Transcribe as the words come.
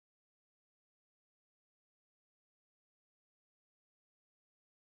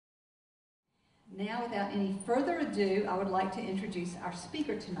Now, without any further ado, I would like to introduce our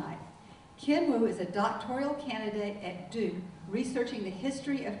speaker tonight. Ken Wu is a doctoral candidate at Duke, researching the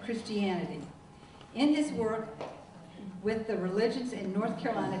history of Christianity. In his work with the Religions in North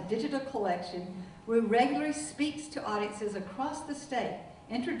Carolina digital collection, Wu regularly speaks to audiences across the state,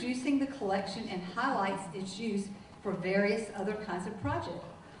 introducing the collection and highlights its use for various other kinds of projects.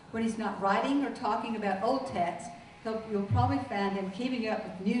 When he's not writing or talking about old texts, you'll probably find him keeping up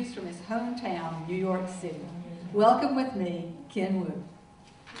with news from his hometown, New York City. Welcome with me, Ken Wu.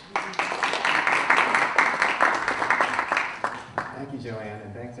 Thank you, Joanne,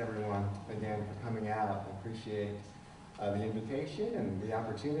 and thanks everyone again for coming out. I appreciate the invitation and the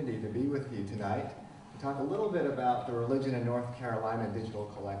opportunity to be with you tonight to talk a little bit about the Religion in North Carolina digital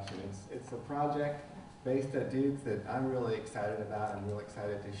collection. It's a project based at Duke that I'm really excited about. I'm really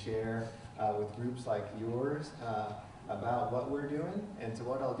excited to share with groups like yours about what we're doing. And so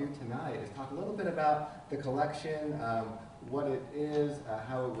what I'll do tonight is talk a little bit about the collection, what it is,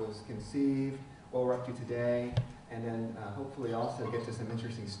 how it was conceived, what we're up to today, and then hopefully also get to some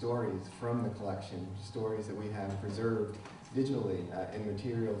interesting stories from the collection, stories that we have preserved digitally in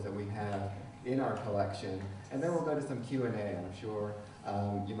materials that we have in our collection. And then we'll go to some Q&A. I'm sure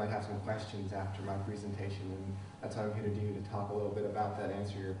you might have some questions after my presentation, and that's what I'm here to do, to talk a little bit about that,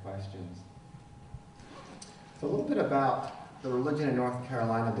 answer your questions. So a little bit about the Religion in North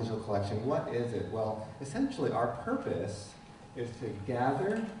Carolina digital collection. What is it? Well, essentially our purpose is to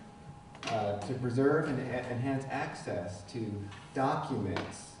gather, to preserve and enhance access to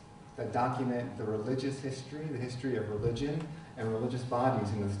documents that document the religious history, the history of religion and religious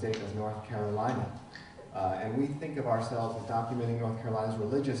bodies in the state of North Carolina. And we think of ourselves as documenting North Carolina's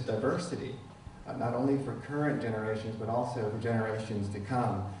religious diversity, not only for current generations, but also for generations to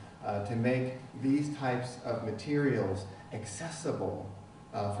come, to make these types of materials accessible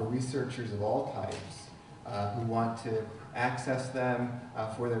for researchers of all types who want to access them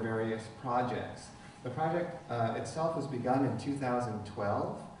for their various projects. The project itself was begun in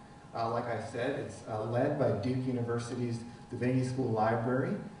 2012. Like I said, it's led by Duke University's Divinity School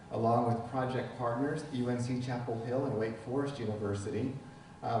Library, along with project partners, UNC Chapel Hill and Wake Forest University.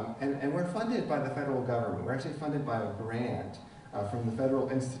 And we're funded by the federal government. We're actually funded by a grant from the Federal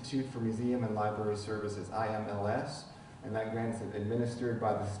Institute for Museum and Library Services, IMLS, and that grant is administered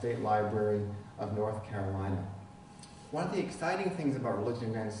by the State Library of North Carolina. One of the exciting things about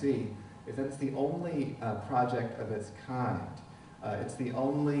Religion in NC is that it's the only project of its kind. It's the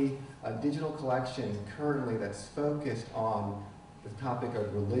only digital collection currently that's focused on the topic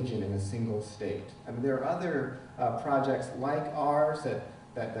of religion in a single state. I mean, there are other projects like ours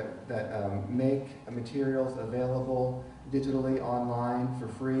that make materials available digitally online for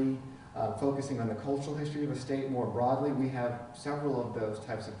free, focusing on the cultural history of a state more broadly. We have several of those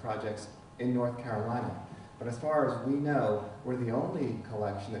types of projects in North Carolina. But as far as we know, we're the only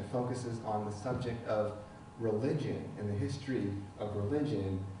collection that focuses on the subject of religion and the history of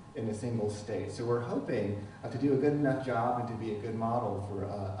religion in a single state. So we're hoping to do a good enough job and to be a good model for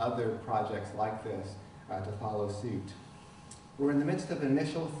other projects like this to follow suit. We're in the midst of an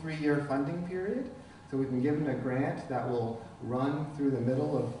initial 3-year funding period. So we've been given a grant that will run through the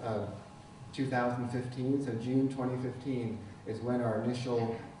middle of 2015. So June 2015 is when our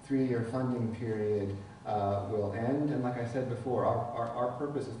initial 3-year funding period will end. And like I said before, our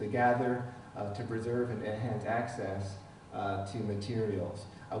purpose is to gather, to preserve and enhance access to materials.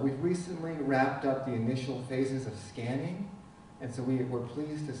 We've recently wrapped up the initial phases of scanning, and so we're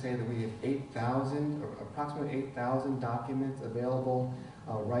pleased to say that we have approximately 8,000 documents available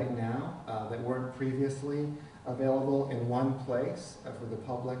right now that weren't previously available in one place for the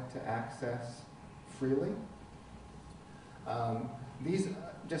public to access freely. These,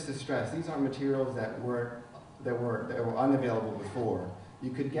 just to stress, these are materials that were unavailable before.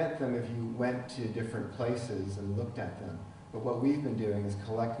 You could get them if you went to different places and looked at them. But what we've been doing is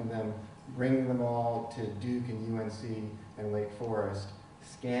collecting them, bringing them all to Duke and UNC and Wake Forest,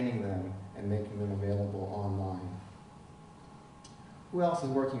 scanning them, and making them available online. Who else is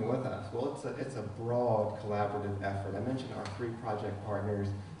working with us? Well, it's a broad collaborative effort. I mentioned our 3 project partners,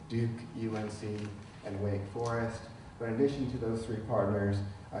 Duke, UNC, and Wake Forest. But in addition to those 3 partners,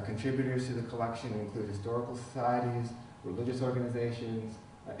 contributors to the collection include historical societies, religious organizations,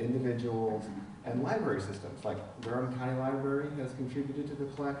 individuals, and library systems like Durham County Library has contributed to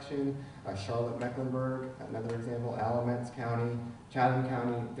the collection, Charlotte-Mecklenburg, another example, Alamance County, Chatham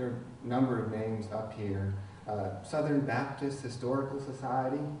County. There are a number of names up here. Southern Baptist Historical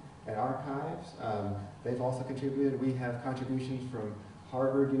Society and Archives, they've also contributed. We have contributions from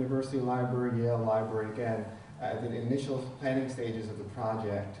Harvard University Library, Yale Library. Again, at the initial planning stages of the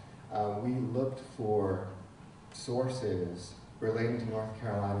project, we looked for sources relating to North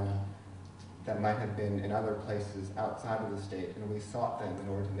Carolina that might have been in other places outside of the state, and we sought them in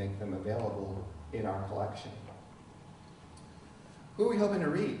order to make them available in our collection. Who are we hoping to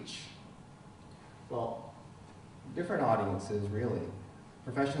reach? Well, different audiences, really.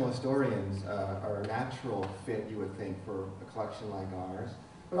 Professional historians are a natural fit, you would think, for a collection like ours,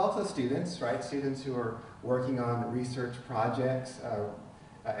 but also students, right? Students who are working on research projects,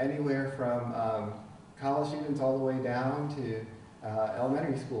 anywhere from college students all the way down to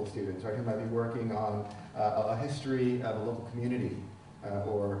elementary school students, right, who might be working on a history of a local community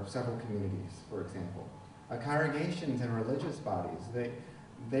or several communities, for example. Congregations and religious bodies,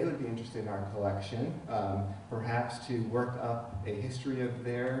 they would be interested in our collection, perhaps to work up a history of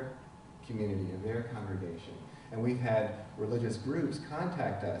their community, of their congregation. And we've had religious groups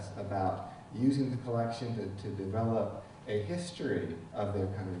contact us about using the collection to develop a history of their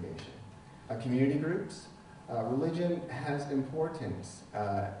congregation. Community groups, religion has importance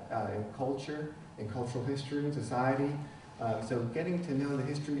in culture, in cultural history, in society. So getting to know the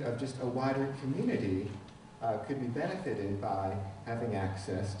history of just a wider community could be benefited by having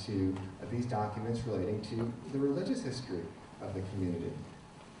access to these documents relating to the religious history of the community.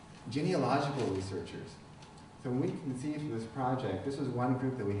 Genealogical researchers. So when we conceived this project, this was one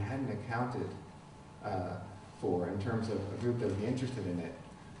group that we hadn't accounted for in terms of a group that would be interested in it.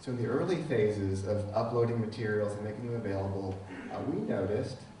 So in the early phases of uploading materials and making them available, we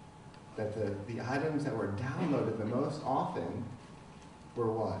noticed that the items that were downloaded the most often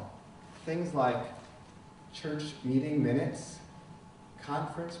were what? Things like church meeting minutes,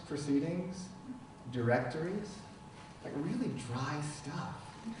 conference proceedings, directories, like really dry stuff.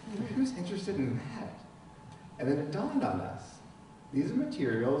 Who's interested in that? And then it dawned on us. These are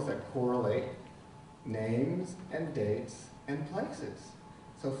materials that correlate names and dates and places.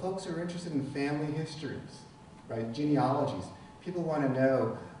 So folks are interested in family histories, right? Genealogies. People want to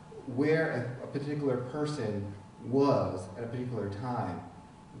know where a particular person was at a particular time.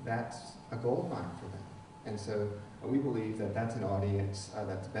 That's a gold mine for them. And so we believe that that's an audience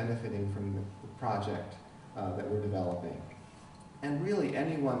that's benefiting from the project that we're developing. And really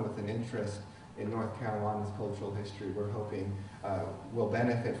anyone with an interest in North Carolina's cultural history, we're hoping will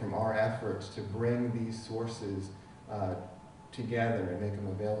benefit from our efforts to bring these sources together and make them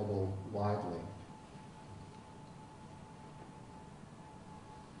available widely.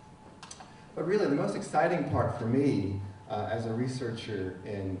 But really the most exciting part for me as a researcher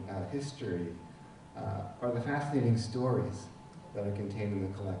in history are the fascinating stories that are contained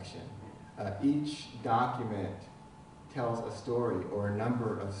in the collection. Each document tells a story or a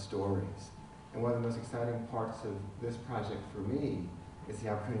number of stories. And one of the most exciting parts of this project for me is the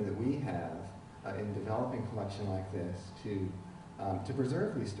opportunity that we have in developing a collection like this to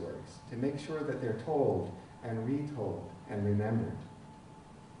preserve these stories, to make sure that they're told and retold and remembered.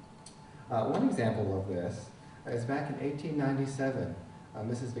 One example of this is back in 1897,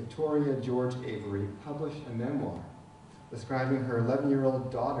 Mrs. Victoria George Avery published a memoir describing her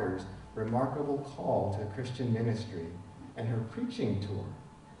 11-year-old daughter's remarkable call to Christian ministry and her preaching tour,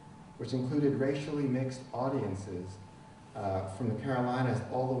 which included racially mixed audiences from the Carolinas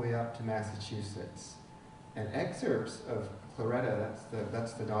all the way up to Massachusetts. And excerpts of Claretta,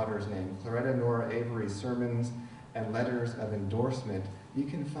 that's the daughter's name, Claretta Nora Avery's sermons and letters of endorsement, you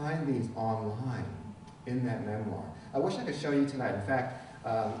can find these online in that memoir. I wish I could show you tonight. In fact,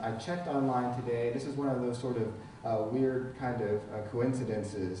 I checked online today. This is one of those sort of weird kind of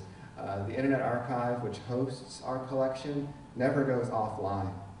coincidences. The Internet Archive, which hosts our collection, never goes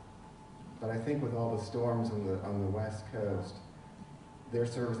offline. But I think with all the storms on the West Coast, their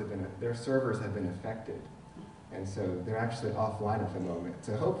servers have been affected. And so they're actually offline at the moment.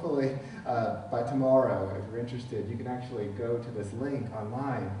 So hopefully by tomorrow, if you're interested, you can actually go to this link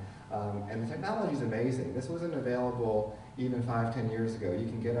online. And the technology is amazing. This wasn't available even 5-10 years ago. You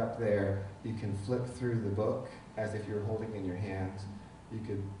can get up there, you can flip through the book as if you're holding it in your hands. You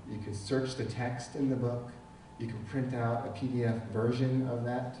could search the text in the book. You can print out a PDF version of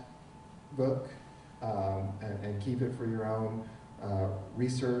that book and keep it for your own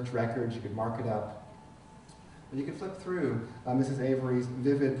research records. You could mark it up. But you could flip through Mrs. Avery's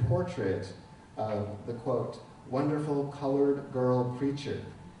vivid portrait of the, quote, wonderful colored girl preacher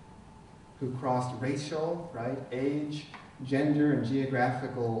who crossed racial, right, age, gender, and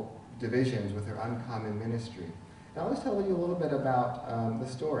geographical divisions with her uncommon ministry. Now let's tell you a little bit about the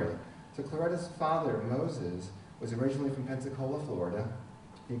story. So Claretta's father, Moses, was originally from Pensacola, Florida.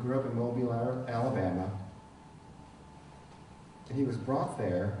 He grew up in Mobile, Alabama. And he was brought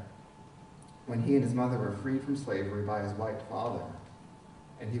there when he and his mother were freed from slavery by his white father.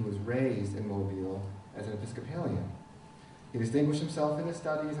 and he was raised in Mobile as an Episcopalian. He distinguished himself in his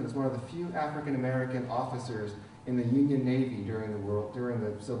studies and was one of the few African-American officers in the Union Navy during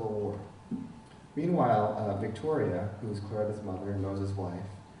the Civil War. Meanwhile, Victoria, who was Claretta's mother and Moses' wife,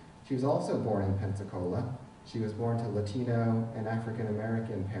 she was also born in Pensacola. She was born to Latino and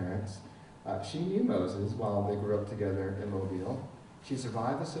African-American parents. She knew Moses while they grew up together in Mobile. She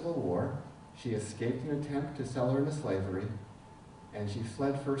survived the Civil War. She escaped an attempt to sell her into slavery, and she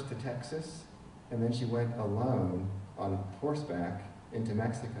fled first to Texas, and then she went alone on horseback into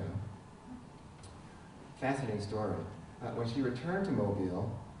Mexico. Fascinating story. When she returned to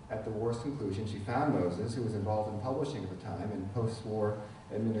Mobile at the war's conclusion, she found Moses, who was involved in publishing at the time and post-war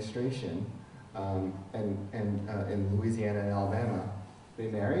administration in Louisiana and Alabama. They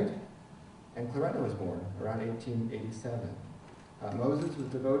married, and Claretta was born around 1887. Moses was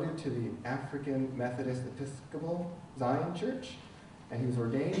devoted to the African Methodist Episcopal Zion Church, and he was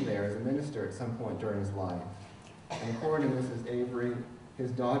ordained there as a minister at some point during his life. And according to Mrs. Avery,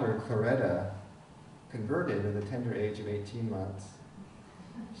 his daughter Claretta converted at the tender age of 18 months.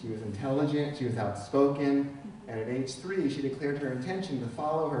 She was intelligent, she was outspoken, and at age 3 she declared her intention to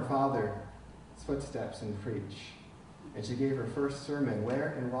follow her father's footsteps and preach. And she gave her first sermon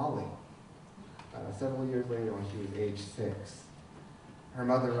where? In Raleigh, several years later when she was age 6. Her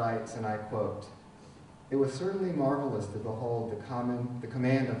mother writes, and I quote, "It was certainly marvelous to behold the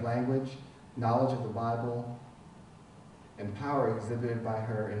command of language, knowledge of the Bible, and power exhibited by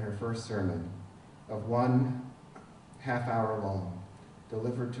her in her first sermon, of 1.5 hour long,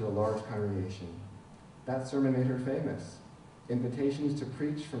 delivered to a large congregation. That sermon made her famous. Invitations to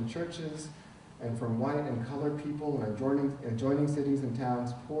preach from churches and from white and colored people in adjoining cities and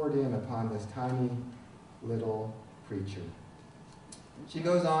towns poured in upon this tiny little preacher." She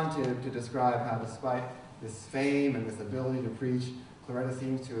goes on to describe how despite this fame and this ability to preach, Claretta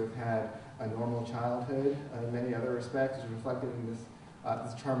seems to have had a normal childhood in many other respects, as reflected in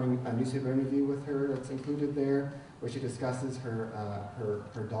this charming newspaper interview with her that's included there, where she discusses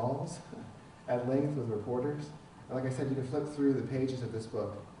her dolls at length with reporters. And like I said, you can flip through the pages of this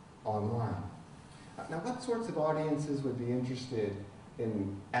book online. Now, what sorts of audiences would be interested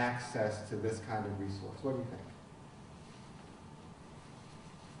in access to this kind of resource? What do you think?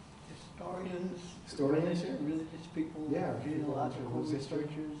 Historians, religious people, yeah, genealogical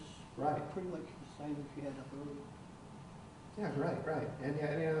researchers. Right. Pretty much the same if you had up earlier. Yeah, right.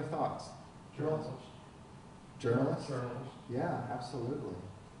 Any other thoughts? Journalists. Journalists? Journalists. Yeah, absolutely.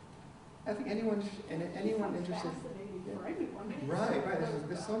 I think anyone interested. Fascinating for anyone. Right.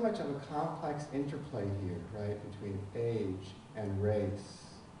 There's so much of a complex interplay here, right, between age and race,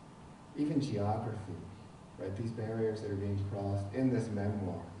 even geography, right? These barriers that are being crossed in this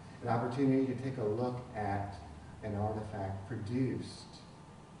memoir. An opportunity to take a look at an artifact produced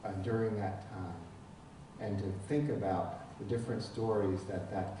during that time and to think about the different stories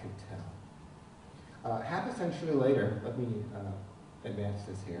that could tell. Half a century later, let me advance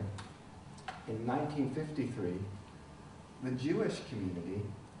this here. In 1953, the Jewish community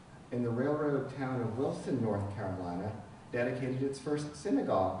in the railroad town of Wilson, North Carolina, dedicated its first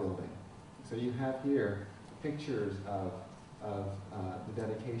synagogue building. So you have here pictures of the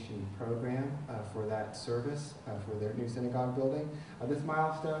dedication program for that service, for their new synagogue building. This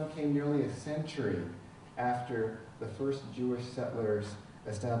milestone came nearly a century after the first Jewish settlers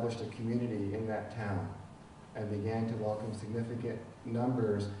established a community in that town and began to welcome significant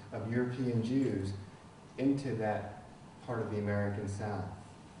numbers of European Jews into that part of the American South.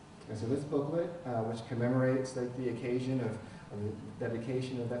 And so this booklet, which commemorates the occasion of the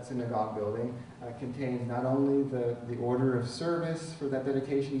dedication of that synagogue building, contains not only the order of service for that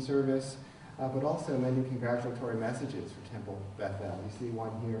dedication service, but also many congratulatory messages for Temple Bethel. You see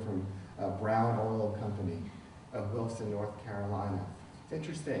one here from Brown Oil Company of Wilson, North Carolina. It's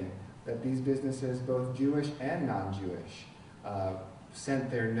interesting that these businesses, both Jewish and non-Jewish, sent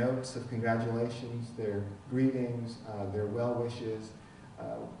their notes of congratulations, their greetings, their well wishes,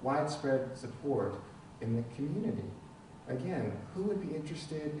 widespread support in the community. Again, who would be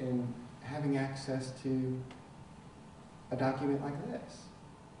interested in having access to a document like this?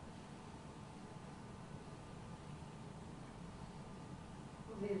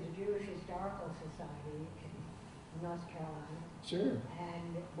 Well, there's a Jewish Historical Society in North Carolina. Sure.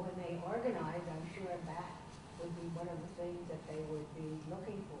 And when they organize, I'm sure that would be one of the things that they would be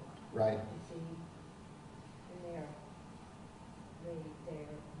looking for. Right. To see in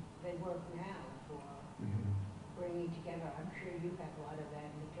they work now for bringing together. I'm sure you have a lot of that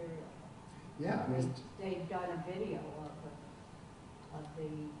material. Yeah, I mean, They've done a video of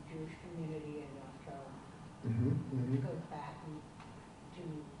the Jewish community in North Carolina. Which goes back to,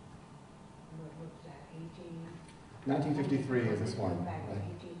 what's that, 1953 is this one. Back to Right?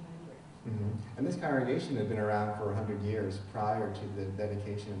 1800. And this congregation had been around for 100 years prior to the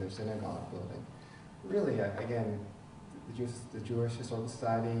dedication of their synagogue building. Really, again, the Jewish Historical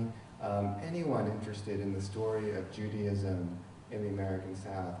Society, anyone interested in the story of Judaism in the American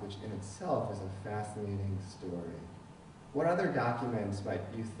South, which in itself is a fascinating story. What other documents might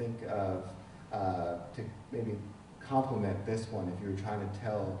you think of to maybe complement this one if you were trying to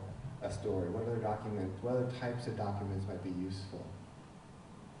tell a story? What other types of documents might be useful?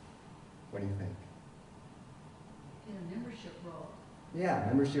 What do you think? In a membership roll. Yeah,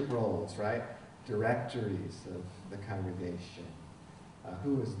 membership rolls, right? Directories of the congregation.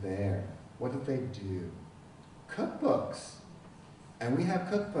 Who was there? What did they do? Cookbooks. And we have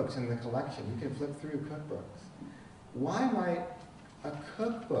cookbooks in the collection. You can flip through cookbooks. Why might a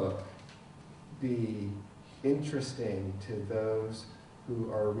cookbook be interesting to those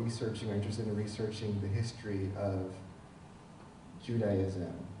who are researching or interested in researching the history of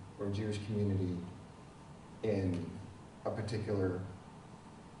Judaism or Jewish community in a particular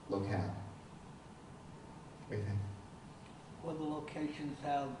locale? What do you think? Will the locations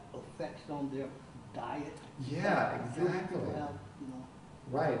have effects on their diet? Yeah, exactly. Have, you know,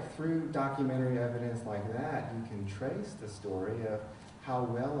 Right, through documentary evidence like that, you can trace the story of how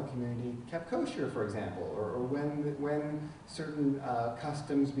well a community kept kosher, for example, or when certain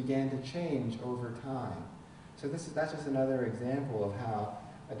customs began to change over time. So that's just another example of how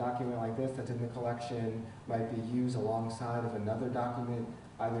a document like this that's in the collection might be used alongside of another document,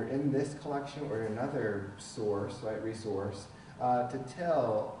 either in this collection or another source, right, resource, to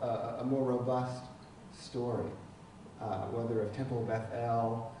tell a more robust story. Whether of Temple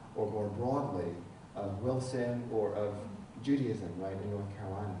Bethel or more broadly of Wilson or of Judaism, right, in North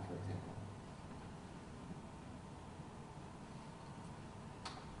Carolina, for example.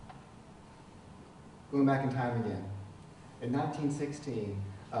 Going back in time again. In 1916,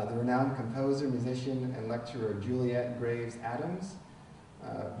 the renowned composer, musician, and lecturer Juliet Graves Adams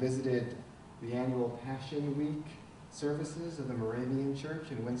visited the annual Passion Week services of the Moravian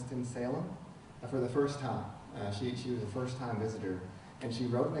Church in Winston-Salem for the first time. She was a first-time visitor, and she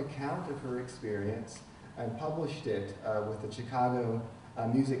wrote an account of her experience and published it with the Chicago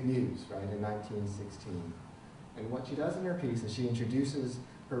Music News, right, in 1916. And what she does in her piece is she introduces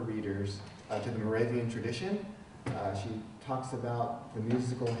her readers to the Moravian tradition. She talks about the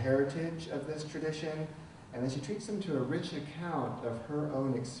musical heritage of this tradition, and then she treats them to a rich account of her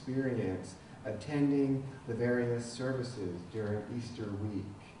own experience attending the various services during Easter week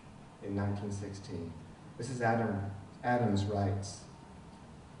in 1916. Mrs. Adams writes,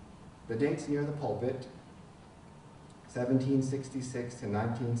 "The dates near the pulpit, 1766 to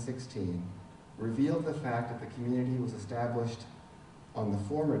 1916, revealed the fact that the community was established on the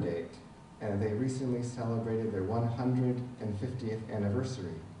former date and they recently celebrated their 150th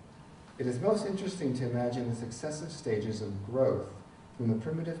anniversary. It is most interesting to imagine the successive stages of growth from the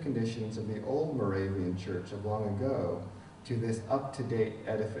primitive conditions of the old Moravian church of long ago to this up-to-date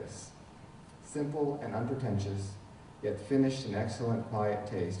edifice. Simple and unpretentious, yet finished in excellent quiet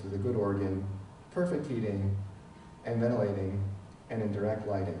taste with a good organ, perfect heating and ventilating, and in direct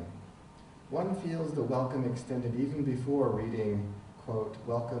lighting. One feels the welcome extended even before reading, quote,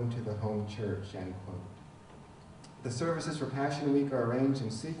 'Welcome to the home church,' end quote. The services for Passion Week are arranged in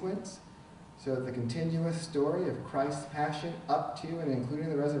sequence so that the continuous story of Christ's passion up to and including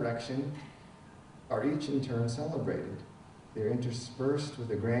the resurrection are each in turn celebrated. They are interspersed with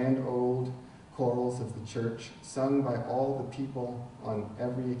the grand old chorals of the church, sung by all the people on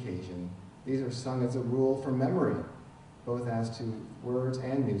every occasion. These are sung as a rule from memory, both as to words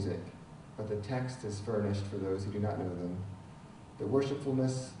and music, but the text is furnished for those who do not know them. The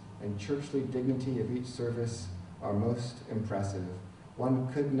worshipfulness and churchly dignity of each service are most impressive. One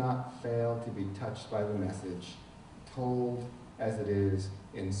could not fail to be touched by the message, told as it is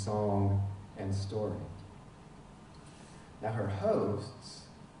in song and story." Now her hosts,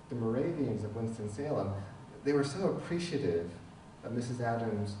 the Moravians of Winston-Salem, they were so appreciative of Mrs.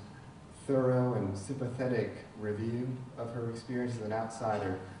 Adams' thorough and sympathetic review of her experience as an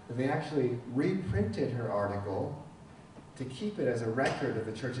outsider that they actually reprinted her article to keep it as a record of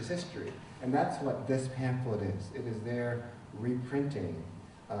the church's history. And that's what this pamphlet is. It is their reprinting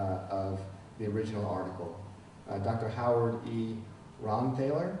of the original article. Dr. Howard E.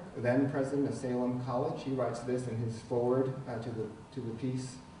 Ronthaler, then president of Salem College, he writes this in his foreword to the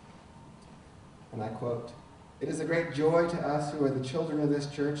piece, and I quote, "It is a great joy to us who are the children of this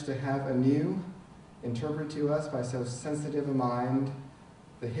church to have anew interpreted to us by so sensitive a mind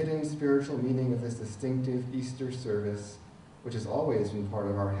the hidden spiritual meaning of this distinctive Easter service, which has always been part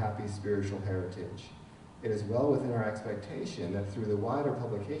of our happy spiritual heritage. It is well within our expectation that through the wider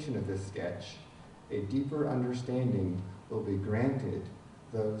publication of this sketch, a deeper understanding will be granted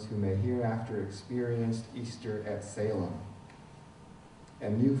those who may hereafter experience Easter at Salem.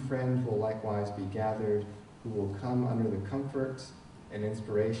 And new friends will likewise be gathered who will come under the comforts and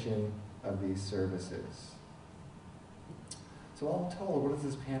inspiration of these services. So all told, what does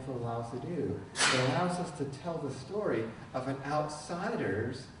this pamphlet allow us to do? It allows us to tell the story of an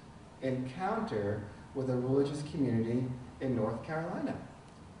outsider's encounter with a religious community in North Carolina.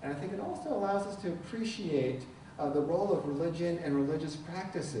 And I think it also allows us to appreciate the role of religion and religious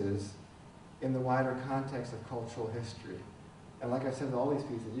practices in the wider context of cultural history. And like I said, with all these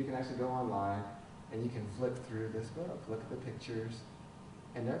pieces, you can actually go online and you can flip through this book, look at the pictures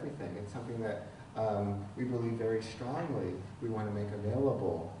and everything. It's something that we believe very strongly we want to make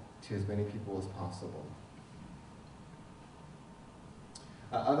available to as many people as possible.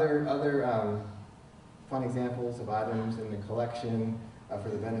 Other fun examples of items in the collection for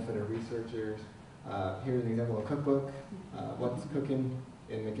the benefit of researchers. Here's an example of a cookbook, What's Cooking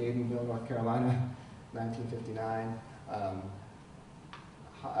in McAdenville, North Carolina, 1959.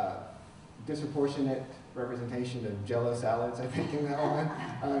 Disproportionate representation of Jell-O salads, I think, in that one,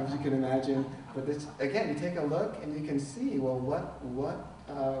 as you can imagine. But this, again, you take a look and you can see, well, what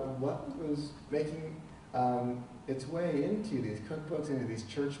was making its way into these cookbooks, into these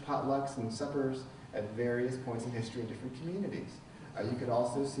church potlucks and suppers at various points in history in different communities. You could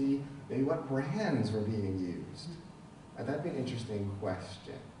also see maybe what brands were being used. That'd be an interesting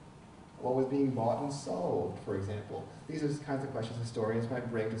question. What was being bought and sold, for example? These are the kinds of questions historians might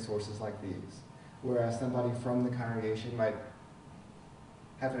bring to sources like these, whereas somebody from the congregation might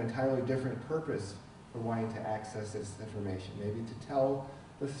have an entirely different purpose for wanting to access this information, maybe to tell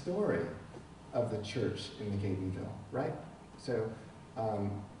the story of the church in McAdenville, right? So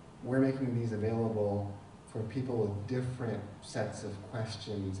we're making these available for people with different sets of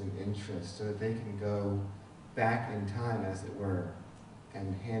questions and interests so that they can go back in time, as it were,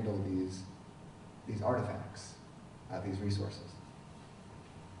 and handle these artifacts, these resources.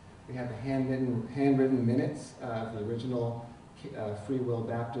 We have the handwritten minutes of the original Free Will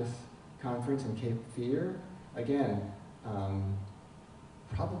Baptist Conference in Cape Fear. Again,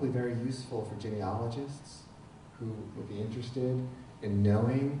 probably very useful for genealogists who would be interested in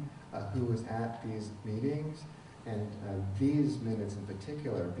knowing who was at these meetings, and these minutes in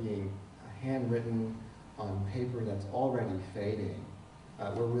particular being handwritten on paper that's already fading.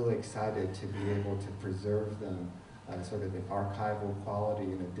 We're really excited to be able to preserve them sort of in archival quality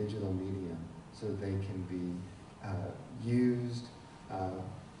in a digital medium so that they can be used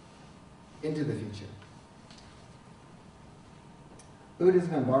into the future.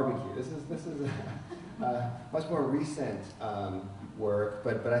 Buddhism and barbecue. This is a much more recent work,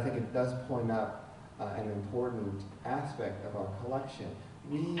 but I think it does point up an important aspect of our collection.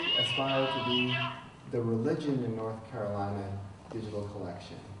 We aspire to be the religion in North Carolina digital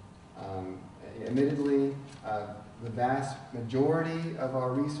collection. Admittedly, the vast majority of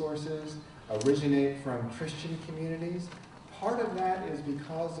our resources originate from Christian communities. Part of that is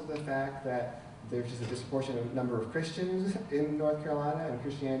because of the fact that there's just a disproportionate number of Christians in North Carolina, and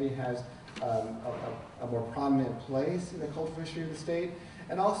Christianity has a more prominent place in the cultural history of the state.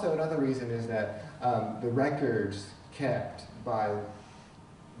 And also another reason is that the records kept by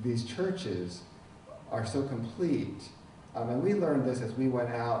these churches are so complete. And we learned this as we went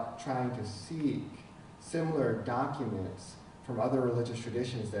out trying to seek similar documents from other religious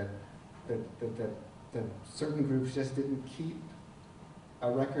traditions that certain groups just didn't keep a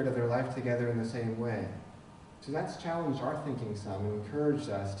record of their life together in the same way. So that's challenged our thinking some and encouraged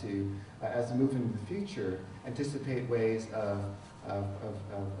us to, as we move into the future, anticipate ways of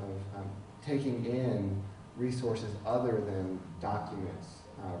taking in resources other than documents,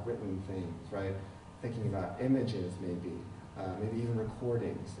 written things, right? Thinking about images maybe, maybe even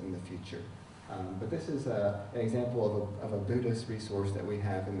recordings in the future. But this is an example of a Buddhist resource that we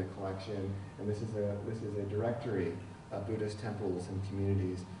have in the collection, and this is a directory of Buddhist temples and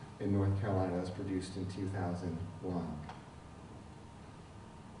communities in North Carolina that was produced in 2001.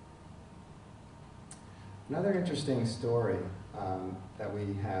 Another interesting story that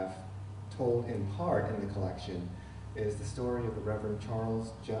we have told in part in the collection is the story of the Reverend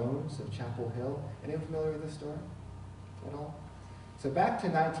Charles Jones of Chapel Hill. Anyone familiar with this story at all? So back to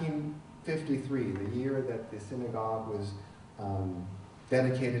 1953, the year that the synagogue was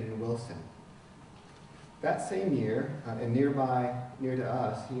dedicated in Wilson. That same year, and near to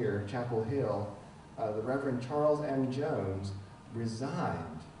us here, Chapel Hill, the Reverend Charles M. Jones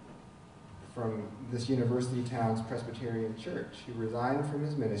resigned from this university town's Presbyterian church. He resigned from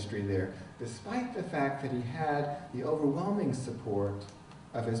his ministry there, despite the fact that he had the overwhelming support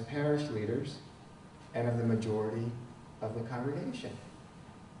of his parish leaders and of the majority of the congregation.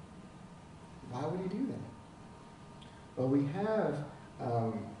 Why would he do that? Well, we have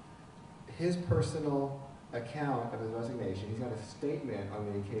his personal account of his resignation. He's got a statement on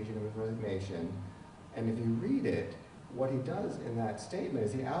the occasion of his resignation, and if you read it, what he does in that statement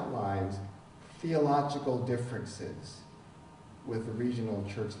is he outlines theological differences with the regional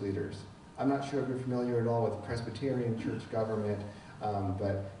church leaders. I'm not sure if you're familiar at all with Presbyterian church government,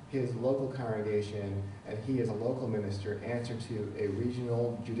 but his local congregation and he as a local minister answer to a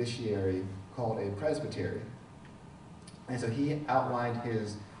regional judiciary called a presbytery. And so he outlined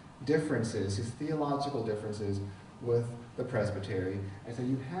his differences, his theological differences with the presbytery. And so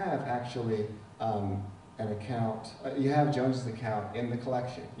you have actually an account, you have Jones's account in the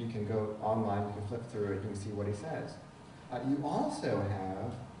collection. You can go online, you can flip through it, you can see what he says. You also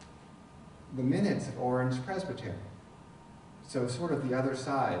have the minutes of Orange Presbytery. So sort of the other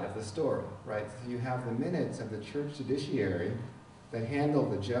side of the story, right? So you have the minutes of the church judiciary that handle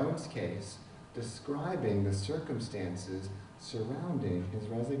the Jones case, describing the circumstances surrounding his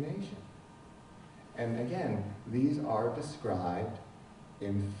resignation. And again, these are described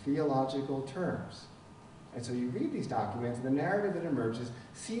in theological terms. And so you read these documents, and the narrative that emerges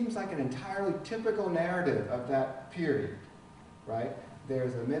seems like an entirely typical narrative of that period, right?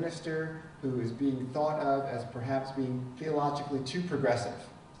 There's a minister who is being thought of as perhaps being theologically too progressive.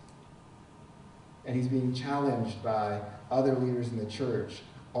 And he's being challenged by other leaders in the church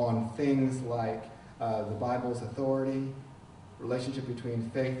on things like the Bible's authority, relationship between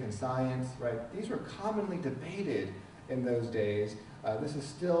faith and science, right? These were commonly debated in those days. This is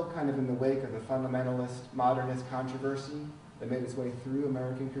still kind of in the wake of the fundamentalist modernist controversy that made its way through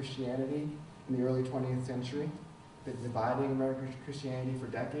American Christianity in the early 20th century, been dividing American Christianity for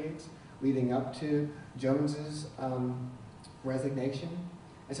decades, leading up to Jones's resignation.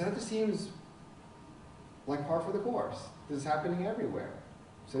 And so that just seems like par for the course. This is happening everywhere.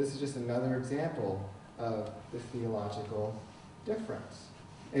 So this is just another example of the theological difference.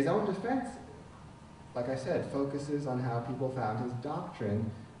 His own defense, like I said, focuses on how people found his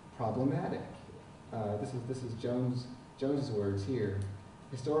doctrine problematic. This is Jones's words here.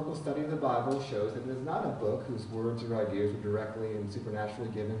 Historical study of the Bible shows that it is not a book whose words or ideas were directly and supernaturally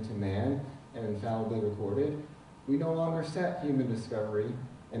given to man and infallibly recorded. We no longer set human discovery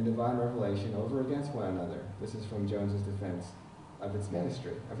and divine revelation over against one another. This is from Jones's defense of his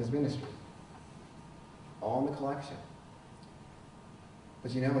ministry. All in the collection.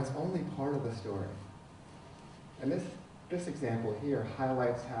 But you know, it's only part of the story. And this example here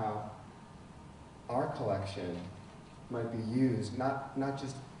highlights how our collection might be used not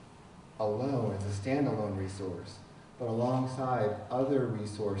just alone as a standalone resource, but alongside other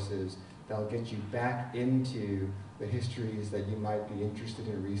resources that'll get you back into the histories that you might be interested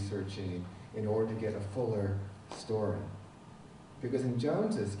in researching in order to get a fuller story. Because in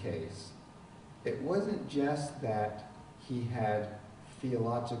Jones's case, it wasn't just that he had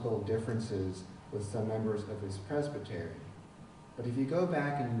theological differences with some members of his presbytery, but if you go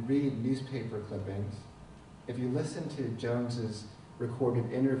back and you read newspaper clippings, if you listen to Jones's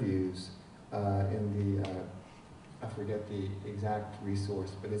recorded interviews in the, I forget the exact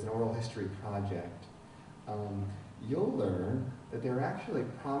resource, but it's an oral history project, you'll learn that there are actually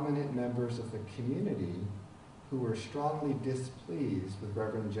prominent members of the community who were strongly displeased with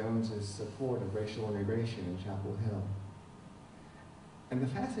Reverend Jones's support of racial integration in Chapel Hill. And the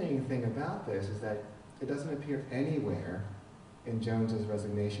fascinating thing about this is that it doesn't appear anywhere in Jones's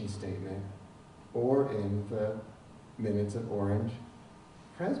resignation statement or in the minutes of Orange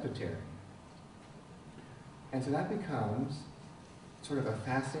Presbytery. And so that becomes sort of a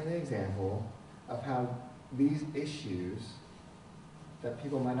fascinating example of how these issues that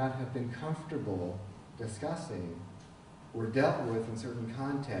people might not have been comfortable discussing were dealt with in certain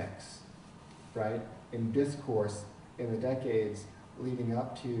contexts, right? In discourse in the decades leading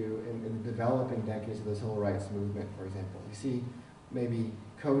up to, in the developing decades of the civil rights movement, for example. You see maybe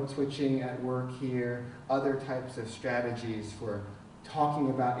code switching at work here, other types of strategies for talking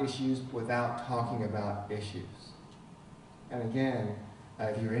about issues without talking about issues. And again,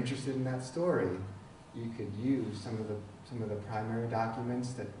 if you're interested in that story, you could use some of the primary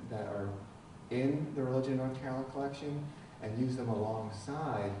documents that are in the Religion in North Carolina collection and use them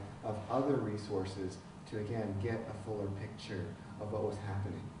alongside of other resources to, again, get a fuller picture of what was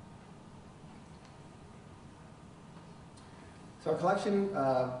happening. So our collection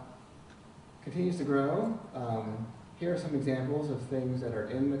continues to grow. here are some examples of things that are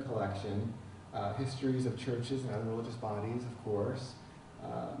in the collection. Histories of churches and other religious bodies, of course.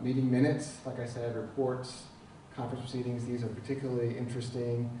 Meeting minutes, like I said, reports, conference proceedings. These are particularly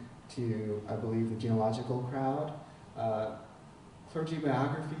interesting to, I believe, the genealogical crowd. Clergy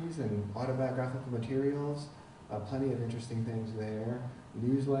biographies and autobiographical materials, plenty of interesting things there.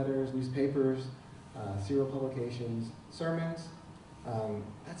 Newsletters, newspapers, serial publications, sermons.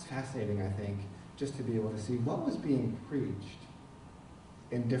 That's fascinating, I think, just to be able to see what was being preached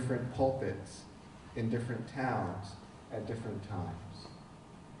in different pulpits, in different towns, at different times.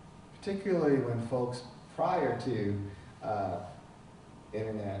 Particularly when folks prior to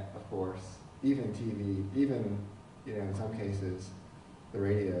internet, of course, even TV, even, in some cases, the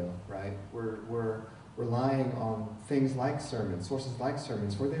radio, right? We're relying on things like sermons, sources like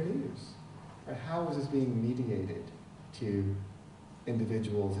sermons for their news. Right? How was this being mediated to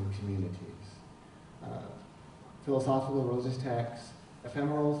individuals and communities? Philosophical religious texts,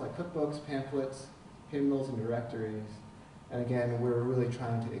 ephemerals like cookbooks, pamphlets, hymnals, and directories. And again, we're really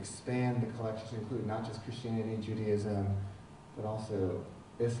trying to expand the collection to include not just Christianity and Judaism, but also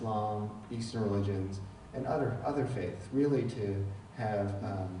Islam, Eastern religions, and other faiths, really to have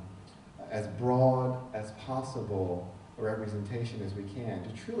as broad as possible a representation as we can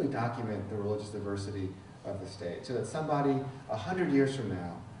to truly document the religious diversity of the state, so that somebody 100 years from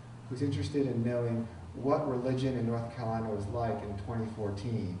now who's interested in knowing what religion in North Carolina was like in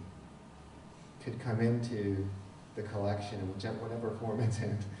 2014 could come into the collection, whatever form it's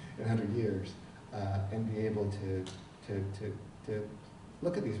in 100 years, and be able to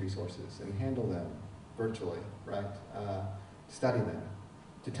look at these resources and handle them virtually, right? Study them,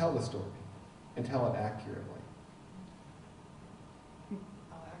 to tell the story, and tell it accurately.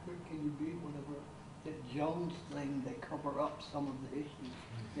 How accurate can you be whenever the Jones thing, they cover up some of the issues?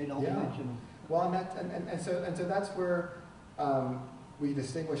 They don't mention them. Well, and so that's where we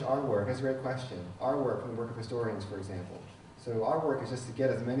distinguish our work. That's a great question. Our work from the work of historians, for example. So our work is just to get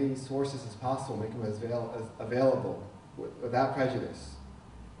as many sources as possible, make them as available without prejudice,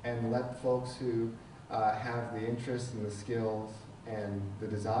 and let folks who have the interest and the skills and the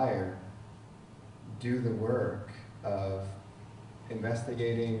desire do the work of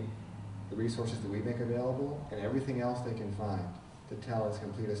investigating the resources that we make available and everything else they can find to tell as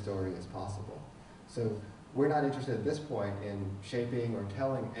complete a story as possible. So we're not interested at this point in shaping or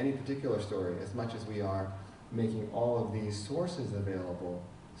telling any particular story as much as we are making all of these sources available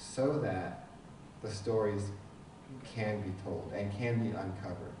so that the stories can be told and can be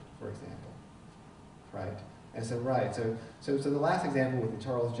uncovered, for example, right? And so, so the last example with the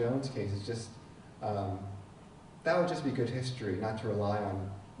Charles Jones case is just, that would just be good history, not to rely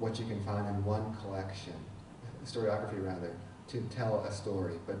on what you can find in one collection, historiography rather, to tell a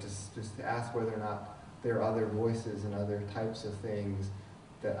story, but just to ask whether or not there are other voices and other types of things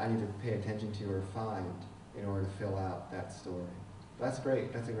that I need to pay attention to or find in order to fill out that story. That's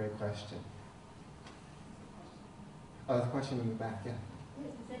great. That's a great question. Oh, there's a question in the back, yeah.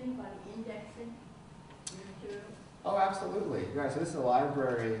 Is anybody indexing your materials? Oh, absolutely. Right, so this is a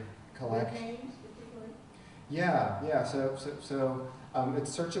library collection. With names, particularly? Yeah. So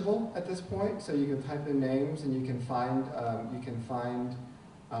it's searchable at this point. So you can type in names and you can find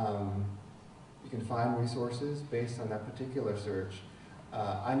resources based on that particular search.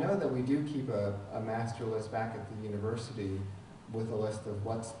 I know that we do keep a master list back at the university with a list of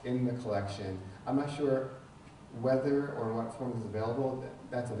what's in the collection. I'm not sure whether or in what form is available,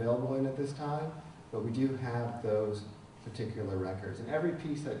 that's available in at this time, but we do have those particular records. And every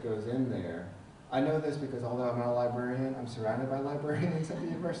piece that goes in there, I know this because although I'm not a librarian, I'm surrounded by librarians at the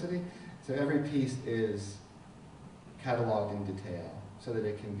university, so every piece is cataloged in detail so that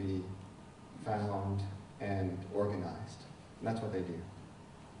it can be found and organized. And that's what they do.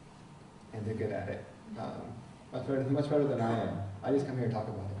 And they're good at it. Much better than I am. I just come here and talk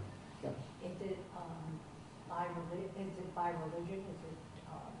about it. Yeah. Is it by religion? Is it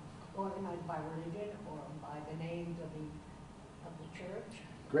organized by religion or by the names of the church?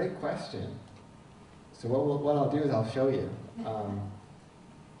 Great question. So what I'll do is I'll show you.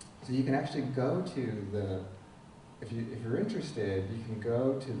 So you can actually go to the, if you're interested, you can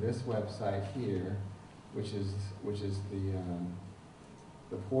go to this website here, which is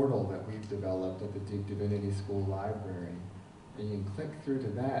the portal that we've developed at the Divinity School Library. And you can click through to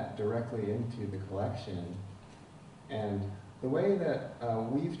that directly into the collection. And the way that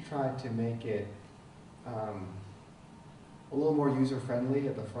we've tried to make it a little more user-friendly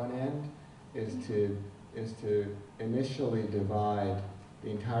at the front end is to initially divide the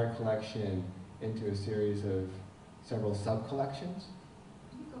entire collection into a series of several sub-collections.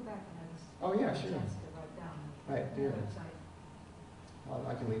 Can you go back and Oh yeah, sure. chance to write down Right, their Durham. website. Well,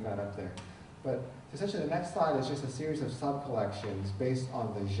 I can leave that up there. But essentially the next slide is just a series of sub-collections based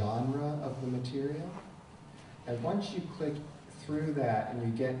on the genre of the material. And once you click through that and you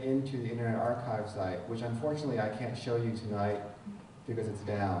get into the Internet Archive site, which unfortunately I can't show you tonight because it's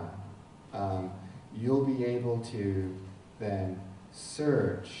down, you'll be able to then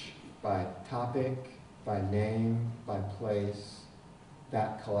search by topic, by name, by place,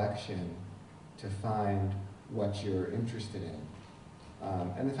 that collection to find what you're interested in.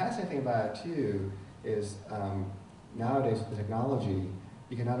 And the fascinating thing about it too is nowadays with the technology,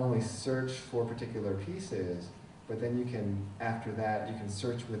 you can not only search for particular pieces, but then you can, after that, you can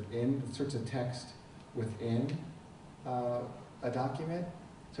search the text within a document.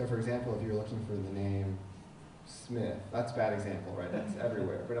 So for example, if you're looking for the name Smith, that's a bad example, right? That's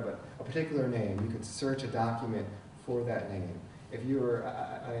everywhere. But a particular name, you could search a document for that name. If you were,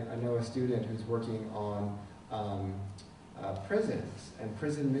 I know a student who's working on prisons and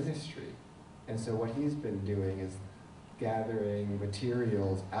prison ministry. And so what he's been doing is gathering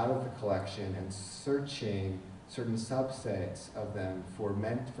materials out of the collection and searching certain subsets of them for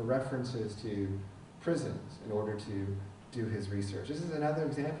references to prisons in order to do his research. This is another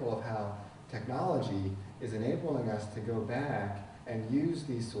example of how technology is enabling us to go back and use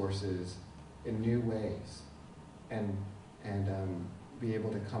these sources in new ways and be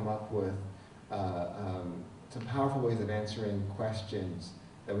able to come up with some powerful ways of answering questions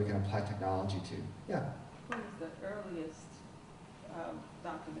that we can apply technology to. Yeah? What is the earliest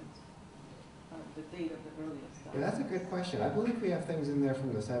document, the date of the earliest document? Yeah, that's a good question. I believe we have things in there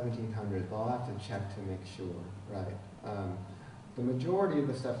from the 1700s, but I'll have to check to make sure, right? The majority of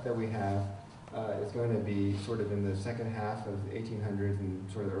the stuff that we have is going to be sort of in the second half of the 1800s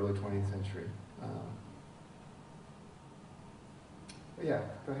and sort of the early 20th century. But yeah,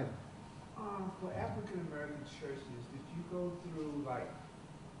 go ahead. For African American churches, did you go through like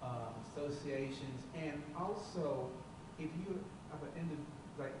associations, and also if you have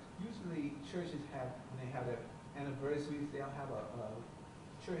like usually churches have, when they have their anniversaries, they'll have a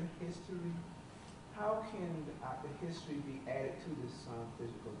church history. How can the history be added to this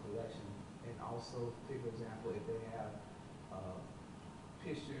physical collection? And also, for example, if they have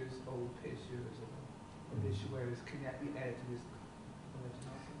pictures, old pictures, or obituaries, can that be added to this collection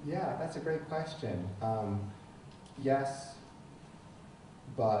also? Yeah, that's a great question. Yes,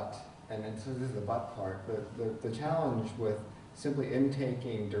 but, and so this is the but part, the challenge with simply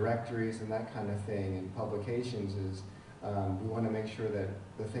intaking directories and that kind of thing and publications is we want to make sure that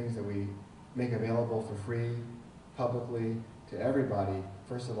the things that we make available for free, publicly, to everybody,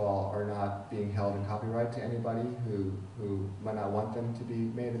 first of all, are not being held in copyright to anybody who might not want them to be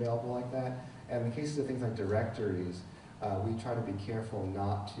made available like that. And in the cases of things like directories, we try to be careful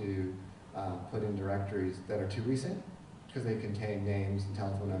not to put in directories that are too recent, because they contain names and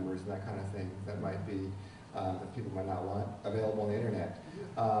telephone numbers and that kind of thing that might be, that people might not want available on the internet.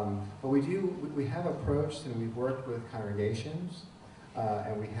 But we have approached and we've worked with congregations,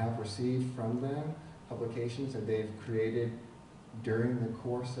 and we have received from them publications that they've created during the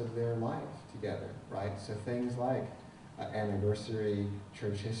course of their life together, right? So things like anniversary,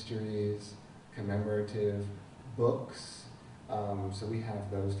 church histories, commemorative books. So we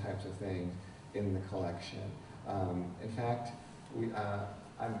have those types of things in the collection. In fact,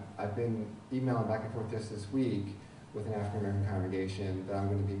 I've been emailing back and forth just this week with an African American congregation that I'm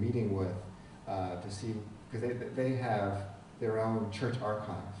going to be meeting with to see, because they have their own church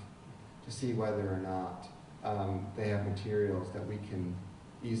archive, to see whether or not they have materials that we can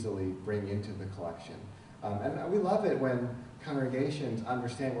easily bring into the collection. And we love it when congregations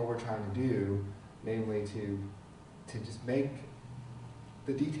understand what we're trying to do, namely to just make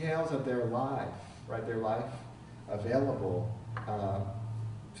the details of their life, right, their life available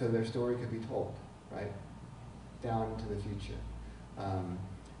so their story could be told, right, down into the future.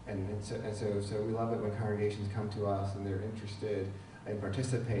 So we love it when congregations come to us and they're interested in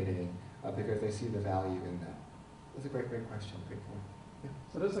participating because they see the value in that. That's a great question, great point. Yeah.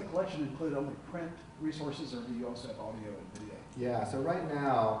 So does the collection include only print resources, or do you also have audio and video? Yeah, so right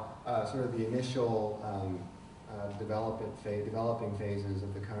now, sort of the initial developing phases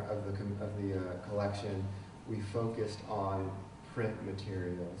of the collection, we focused on print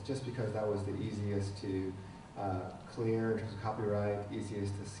materials, just because that was the easiest to clear in terms of copyright,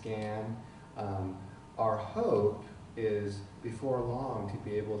 easiest to scan. Our hope is, before long, to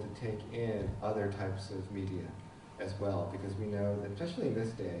be able to take in other types of media as well, because we know that, especially in this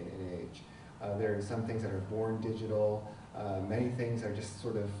day and age, there are some things that are born digital, many things are just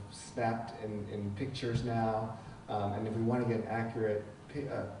sort of snapped in pictures now, and if we want to get accurate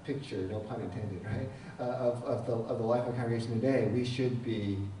picture, no pun intended, right, of the life of the congregation today, we should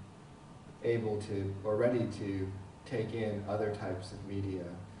be able to, or ready to, take in other types of media.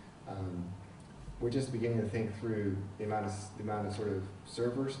 We're just beginning to think through the amount of sort of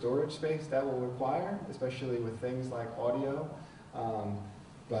server storage space that will require, especially with things like audio.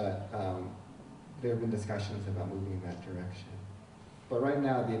 There have been discussions about moving in that direction. But right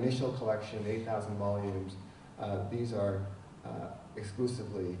now, the initial collection, 8,000 volumes, these are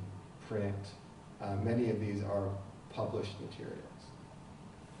exclusively print. Many of these are published materials.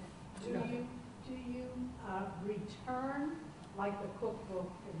 Do you return, like the cookbook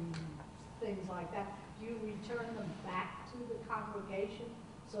and things like that, do you return them back to the congregation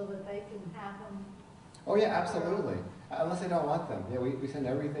so that they can have them? Oh yeah, absolutely. Unless they don't want them. Yeah, we send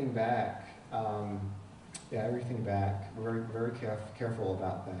everything back. Everything back. We're very careful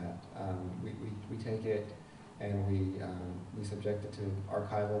about that. We take it and we subject it to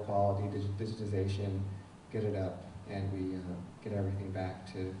archival quality, digitization, get it up, and we get everything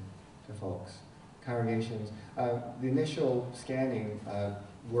back to folks. Congregations. The initial scanning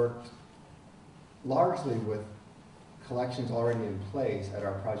worked largely with collections already in place at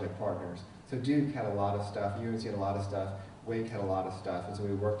our project partners. So Duke had a lot of stuff, UNC had a lot of stuff, Wake had a lot of stuff, and so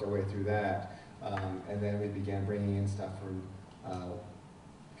we worked our way through that. And then we began bringing in stuff from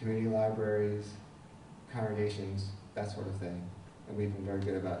community libraries, congregations, that sort of thing. And we've been very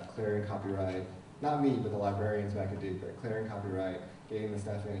good about clearing copyright. Not me, but the librarians back at Duke, but clearing copyright, getting the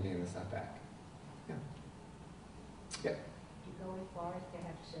stuff in and getting the stuff back. Yeah. Yeah. Do you go as far as to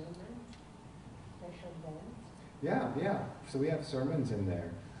have sermons, special events? Yeah. So we have sermons in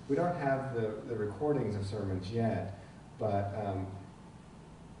there. We don't have the recordings of sermons yet, but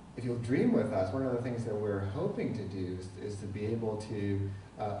if you'll dream with us, one of the things that we're hoping to do is to be able to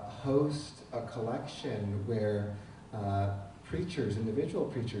host a collection where preachers, individual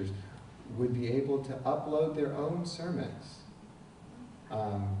preachers, would be able to upload their own sermons,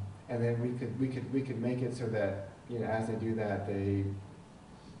 and then we could make it so that, you know, as they do that, they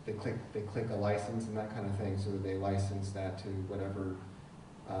click a license and that kind of thing, so that they license that to whatever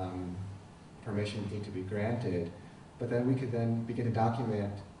permissions need to be granted. But then we could then begin to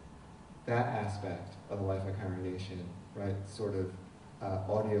document that aspect of the life of a congregation, right? Sort of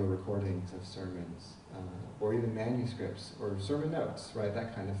audio recordings of sermons, or even manuscripts or sermon notes, right?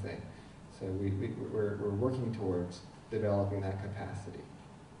 That kind of thing. So we're working towards developing that capacity.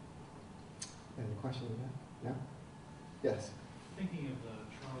 Any questions on that? No? Yes? Thinking of the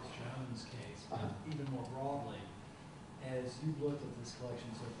Charles Jones case, but Uh-huh. even more broadly, as you've looked at this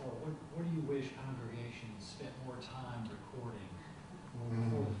collection so far, what do you wish congregations spent more time recording for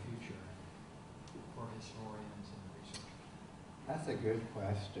the future, for historians and researchers? That's a good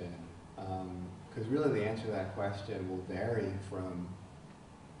question, because really the answer to that question will vary from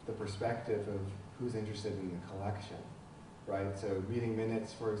the perspective of who's interested in the collection, right? So reading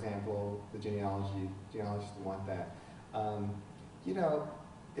minutes, for example, the genealogists want that. You know,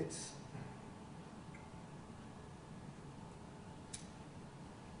 it's,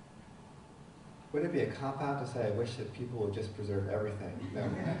 would it be a cop-out to say, I wish that people would just preserve everything? No.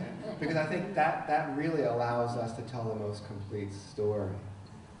 Because I think that really allows us to tell the most complete story.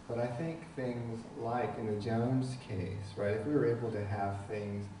 But I think things like in the Jones case, right, if we were able to have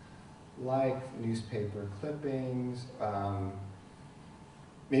things like newspaper clippings,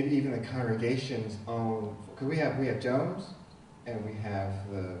 maybe even the congregation's own, because we have Jones and we have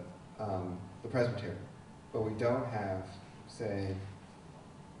the Presbytery, but we don't have, say,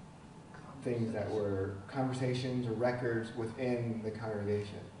 things that were conversations or records within the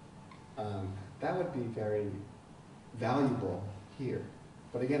congregation. That would be very valuable here.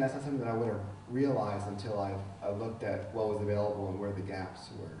 But again, that's not something that I would have realized until I looked at what was available and where the gaps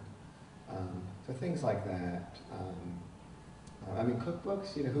were. So things like that. I mean,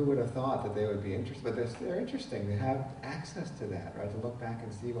 cookbooks, you know, who would have thought that they would be interested? But they're interesting. They have access to that, right, to look back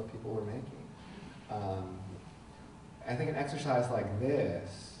and see what people were making. I think an exercise like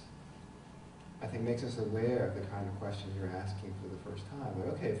this, I think, makes us aware of the kind of questions you're asking for the first time.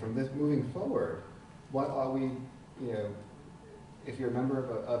 Like, okay, from this moving forward, what are we, you know, if you're a member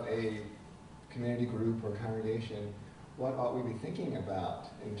of a community group or congregation, what ought we be thinking about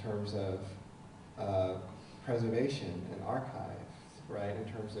in terms of preservation and archives, right? In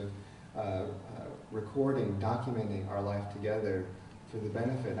terms of recording, documenting our life together for the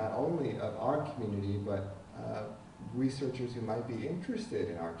benefit not only of our community, but researchers who might be interested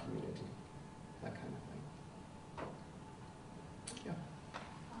in our community, that kind of thing. Yeah.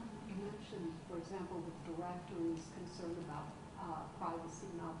 You mentioned, for example, with directories concerned about privacy,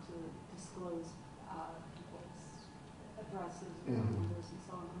 not to disclose people's addresses, Mhm. phone numbers, and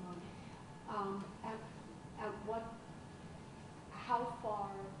so on and on. At what, how far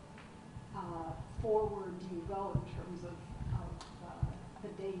forward do you go in terms of the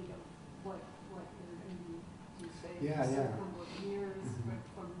date of what you're going to be, do you say Yeah, a certain yeah. number of years Mhm.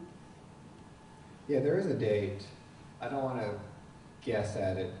 from? Yeah, there is a date. I don't want to guess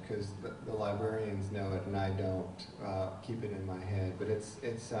at it because the librarians know it and I don't keep it in my head. But it's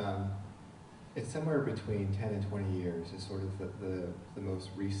somewhere between 10 and 20 years is sort of the most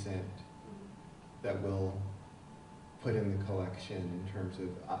recent that we'll put in the collection in terms of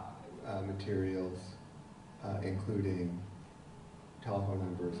materials, including telephone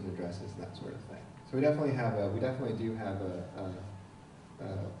numbers and addresses and that sort of thing. So we definitely do have a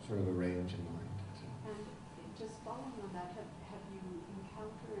sort of a range in mind. So. And just following on that, have you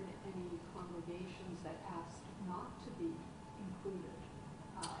encountered any congregations that asked not to be included?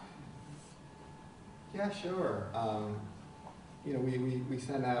 Yeah, sure. You know, we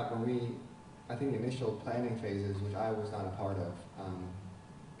sent out when I think the initial planning phases, which I was not a part of,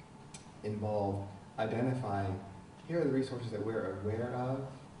 involved identifying, here are the resources that we're aware of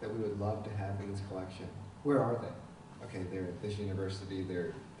that we would love to have in this collection. Where are they? Okay, they're at this university, they're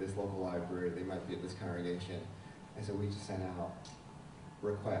at this local library, they might be at this congregation. And so we just sent out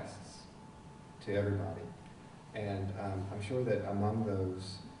requests to everybody. And I'm sure that among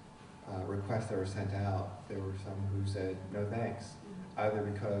those requests that were sent out, there were some who said, no thanks, either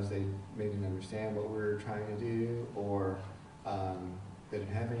because they maybe didn't understand what we were trying to do, or they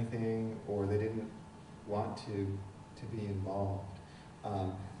didn't have anything, or they didn't want to be involved.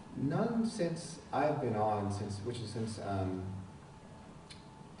 None since I've been on, since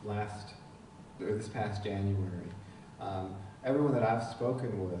this past January. Everyone that I've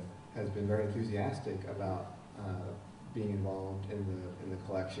spoken with has been very enthusiastic about being involved in the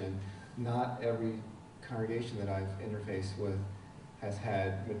collection. Not every congregation that I've interfaced with has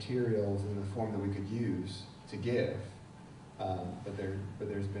had materials in the form that we could use to give, but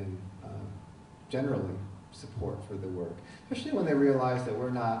there's been generally support for the work, especially when they realize that we're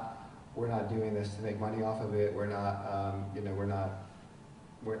not doing this to make money off of it. We're not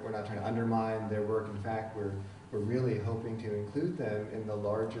we're not trying to undermine their work. In fact, we're really hoping to include them in the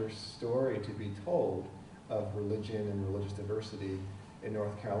larger story to be told of religion and religious diversity in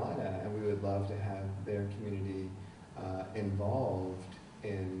North Carolina, and we would love to have their community involved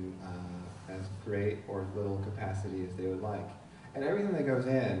in as great or little capacity as they would like. And everything that goes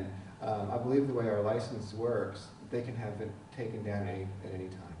in, I believe the way our license works, they can have it taken down at any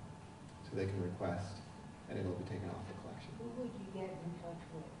time. So they can request, and it'll be taken off the collection. Who would you get in touch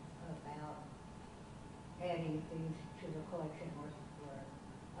with about adding things to the collection, or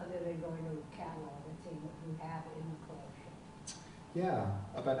other than going to a catalog and seeing what you have in the collection? Yeah,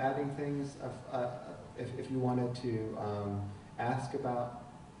 about adding things. If you wanted to ask about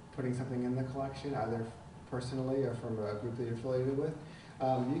putting something in the collection, either personally or from a group that you're affiliated with,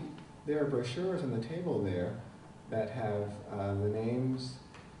 there are brochures on the table there that have the names,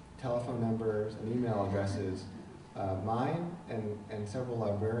 telephone numbers, and email addresses. Mine and several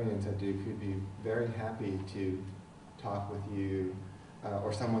librarians at Duke who'd be very happy to talk with you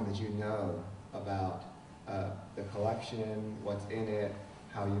or someone that you know about the collection, what's in it,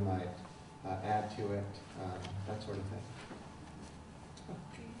 how you might add to it, that sort of thing.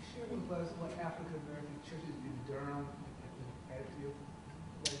 Can you share with us what African American churches in Durham have added to your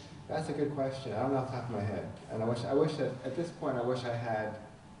collection? That's a good question. I don't know off the top of my head, and I wish that at this point I wish I had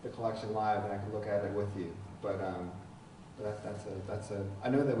the collection live and I could look at it with you. But that's a. I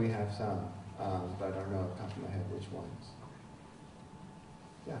know that we have some, but I don't know off the top of my head which ones.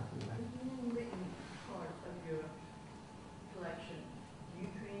 Yeah. The written part of your collection, do you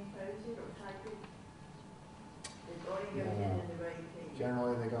transpose it or type it? It already goes in the way it came.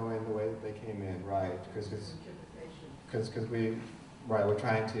 Generally, they go in the way that they came in, right? Because we're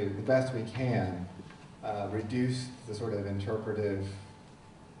trying to, the best we can, reduce the sort of interpretive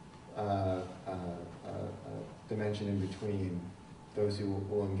dimension in between those who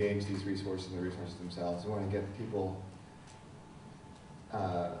will engage these resources and the resources themselves. We want to get people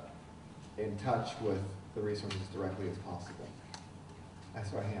in touch with the resources as directly as possible.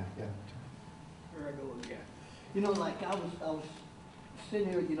 That's what I have, yeah. Here I go again. You know, like I was sitting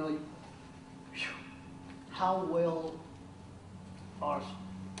here, you know, how well are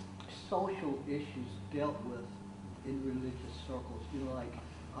social issues dealt with in religious circles? You know, like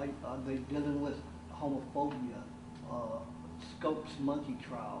are they dealing with homophobia, Scopes monkey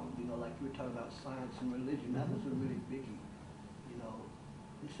trial? You know, like you were talking about science and religion. That was a really biggie. You know,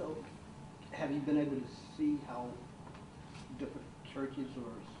 and so have you been able to see how different churches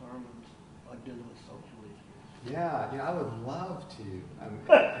or sermons are dealing with social issues? Yeah, I would love to,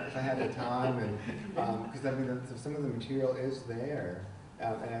 if I had the time, and because I mean, some of the material is there,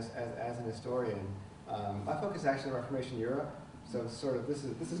 and as an historian, my focus is actually Reformation Europe. So sort of this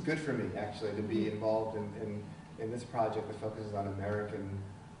is good for me actually to be involved in this project that focuses on American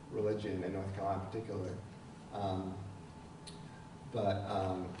religion in North Carolina in particular.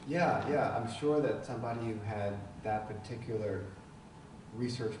 Yeah, I'm sure that somebody who had that particular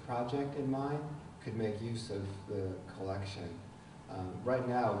research project in mind could make use of the collection. Right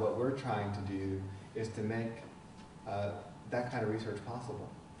now, what we're trying to do is to make that kind of research possible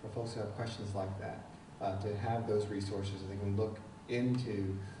for folks who have questions like that, to have those resources that they can look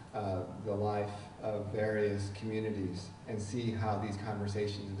into the life of various communities and see how these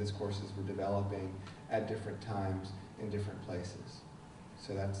conversations and discourses were developing at different times in different places.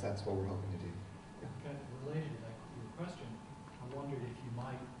 So that's what we're hoping to do. Yeah. Kind of related to your question, I wondered if you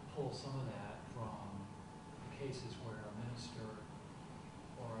might pull some of that from the cases where a minister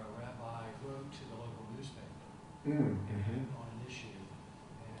or a rabbi wrote to the local newspaper on an issue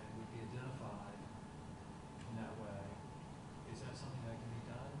and would be identified in that way. Is that something that can be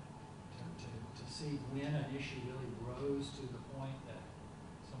done to see when an issue really rose to the point that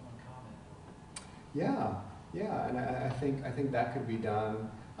someone commented on it? Yeah, and I think that could be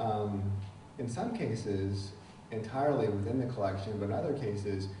done in some cases entirely within the collection, but in other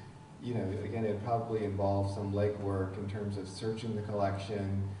cases, again, it probably involves some legwork in terms of searching the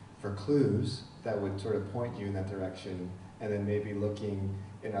collection for clues that would sort of point you in that direction, and then maybe looking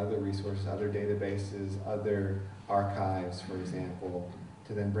in other resources, other databases, other archives, for example,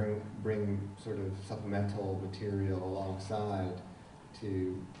 to then bring sort of supplemental material alongside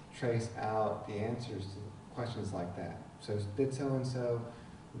to trace out the answers to questions like that. So did so-and-so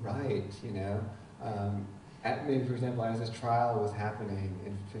write, maybe for example, as this trial was happening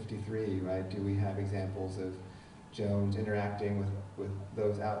in '53, right, do we have examples of Jones interacting with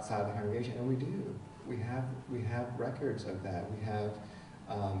those outside the congregation? And we do. We have records of that. We have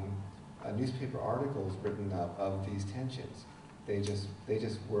newspaper articles written up of these tensions. They just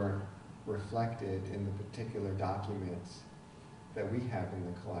weren't reflected in the particular documents that we have in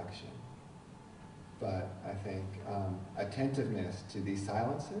the collection. But I think attentiveness to these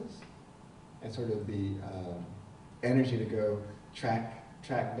silences and sort of the energy to go track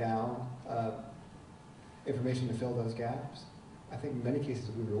down information to fill those gaps, I think in many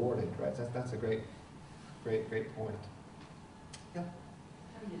cases we rewarded, right? So that's a great point. Yeah.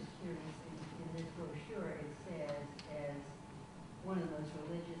 I'm just curious, in this brochure it says as one of the most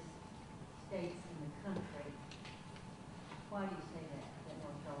religious states in the country. Why do you say that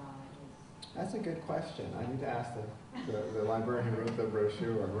North Carolina is? That's a good question. I need to ask the librarian who wrote the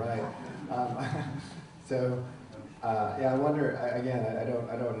brochure, right? I wonder. Again, I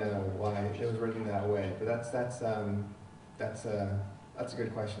don't know why it was written that way, but that's a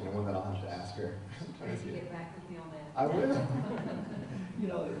good question and one that I'll have to ask her. Please get back with me on that. I will.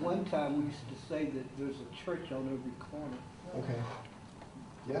 At one time we used to say that there's a church on every corner. Okay.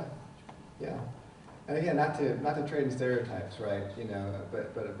 Yeah. And again, not to trade in stereotypes, right?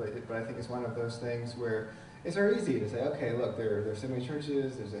 But I think it's one of those things where it's very easy to say, okay, look, there's so many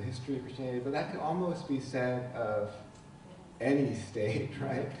churches, there's a history of Christianity, but that could almost be said of any state,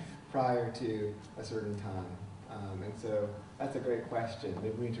 right, prior to a certain time. And so that's a great question.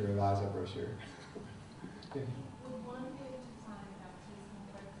 Maybe we need to revise our brochure. Would one be able to find baptismal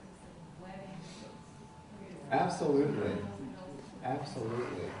practices and weddings? Absolutely.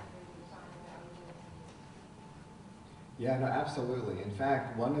 Yeah, no, absolutely. In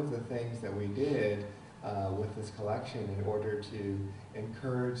fact, one of the things that we did with this collection in order to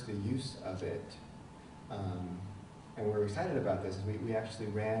encourage the use of it, and we're excited about this, we actually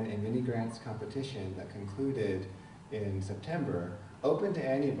ran a mini grants competition that concluded in September, open to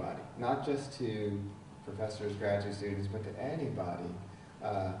anybody, not just to professors, graduate students, but to anybody,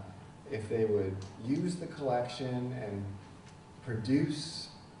 if they would use the collection and produce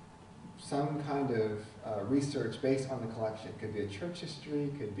some kind of research based on the collection. It could be a church history,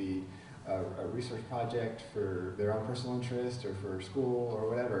 could be a research project for their own personal interest or for school or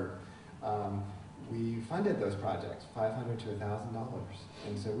whatever. We funded those projects, $500 to $1,000.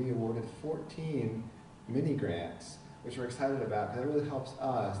 And so we awarded 14 mini grants, which we're excited about. That really helps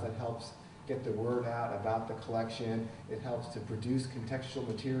us. That helps get the word out about the collection. It helps to produce contextual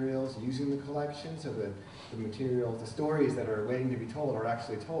materials using the collection so that the materials, the stories that are waiting to be told are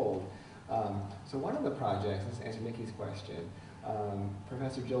actually told. So one of the projects, let's answer Nikki's question,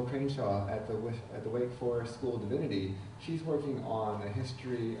 Professor Jill Crainshaw at the Wake Forest School of Divinity, she's working on a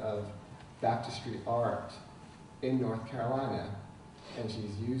history of baptistry art in North Carolina, and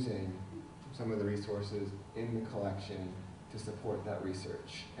she's using some of the resources in the collection to support that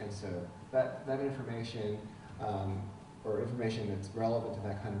research. And so that information, or information that's relevant to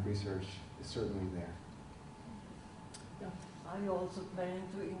that kind of research, is certainly there. Are you also planning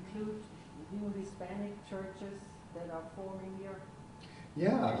to include new Hispanic churches that are forming here?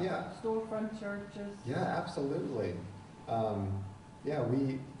 Yeah. Storefront churches? Yeah, absolutely.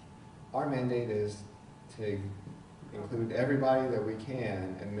 Our mandate is to include everybody that we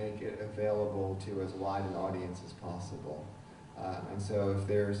can and make it available to as wide an audience as possible. And so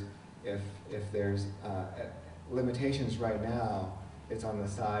if there's limitations right now, it's on the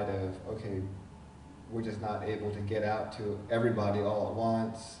side of, okay, we're just not able to get out to everybody all at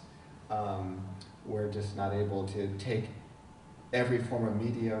once. We're just not able to take every form of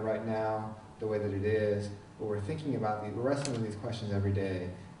media right now the way that it is. But we're thinking about we're wrestling with these questions every day.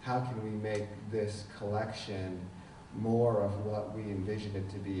 How can we make this collection more of what we envision it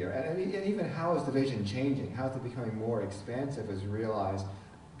to be? And even how is the vision changing? How is it becoming more expansive as we realize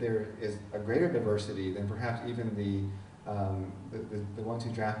there is a greater diversity than perhaps even the ones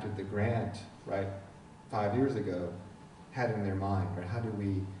who drafted the grant, right, 5 years ago had in their mind, right? How do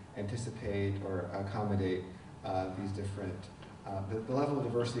we anticipate or accommodate these different, the level of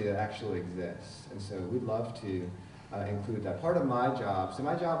diversity that actually exists? And so we'd love to include that. Part of my job,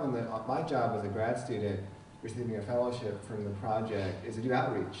 my job as a grad student receiving a fellowship from the project is to do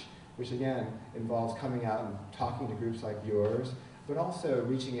outreach, which again involves coming out and talking to groups like yours, but also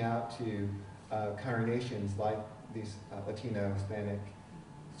reaching out to congregations like these Latino, Hispanic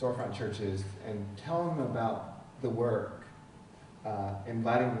storefront churches and telling them about the work,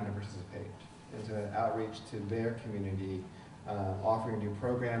 inviting them to participate, and to outreach to their community, offering to do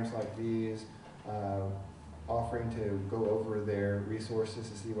programs like these, offering to go over their resources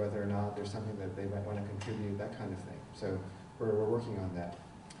to see whether or not there's something that they might want to contribute, that kind of thing. So we're working on that.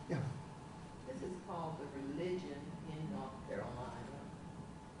 Yeah. This is called the religion in North Carolina.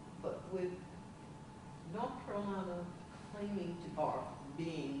 But with North Carolina claiming to, or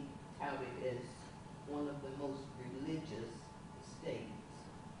being touted as one of the most religious states,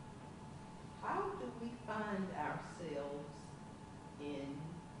 how do we find ourselves in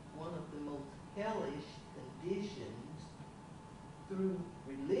one of the most hellish conditions through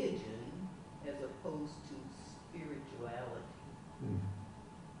religion as opposed to spirituality?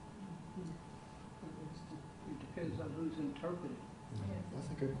 It depends on who's interpreting. That's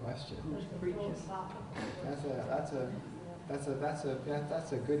a good question. Who's preaching? That's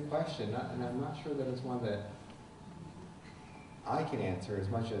a good question, and I'm not sure that it's one that I can answer as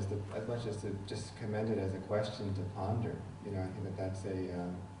much as to just commend it as a question to ponder. I think that's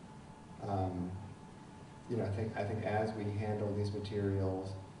I think as we handle these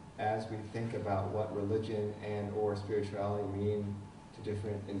materials, as we think about what religion and or spirituality mean to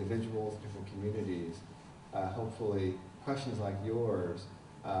different individuals, different communities, hopefully questions like yours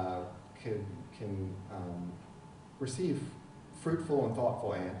can receive fruitful and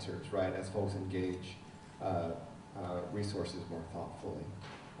thoughtful answers, right, as folks engage resources more thoughtfully.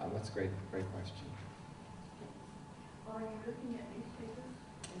 That's a great question. Are you looking at newspapers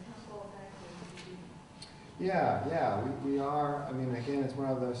and how far back are you? Yeah, we are. I mean, again, it's one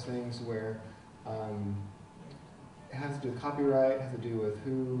of those things where it has to do with copyright, it has to do with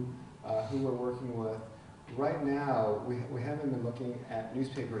who we're working with. Right now, we haven't been looking at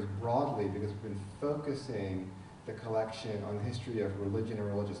newspapers broadly because we've been focusing the collection on the history of religion and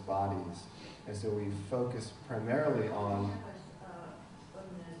religious bodies. And so we focus primarily on...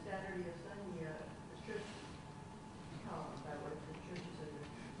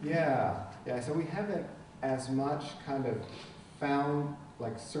 Yeah, so we haven't as much kind of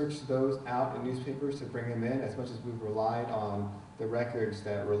searched those out in newspapers to bring them in as much as we've relied on the records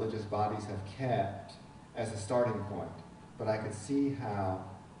that religious bodies have kept as a starting point. But I could see how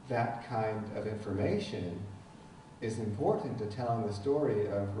that kind of information is important to telling the story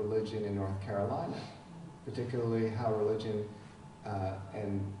of religion in North Carolina, particularly how religion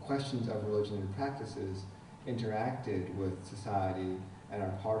and questions of religion and practices interacted with society and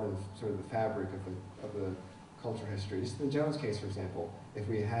are part of sort of the fabric of the cultural history. Just in the Jones case, for example, if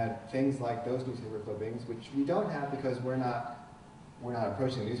we had things like those newspaper clippings, which we don't have because we're not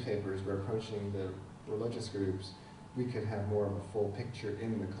approaching newspapers, we're approaching the religious groups, we could have more of a full picture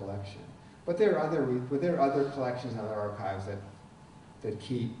in the collection. But there are other collections and other archives that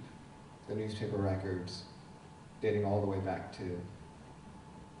keep the newspaper records dating all the way back to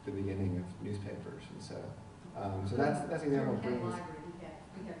the beginning of newspapers, and so that's an example of bringing.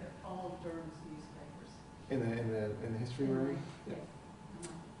 We have all Durham's newspapers. In the history room. Yeah.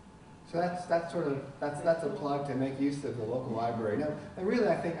 So that's a plug to make use of the local library. No, and really,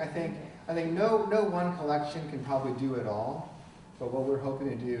 I think I think no one collection can probably do it all, but what we're hoping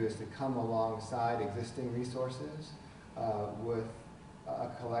to do is to come alongside existing resources with a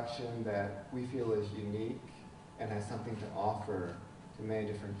collection that we feel is unique and has something to offer to many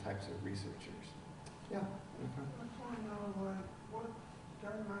different types of researchers. Yeah. I just want to know, like, what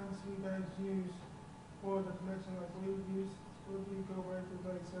guidelines do you guys use for the collection? Like, what do you go back to,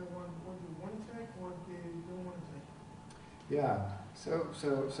 like, say, what do one take, or do you want to take? Yeah. So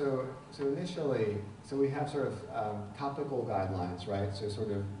initially, we have sort of topical guidelines, right? So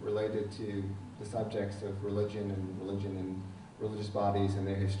sort of related to the subjects of religion and religious bodies and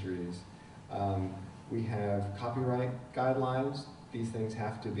their histories. We have copyright guidelines. These things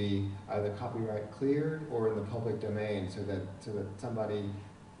have to be either copyright cleared or in the public domain so that somebody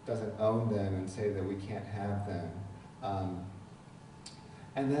doesn't own them and say that we can't have them.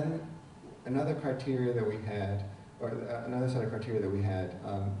 And then another criteria that we had, or another set of criteria that we had,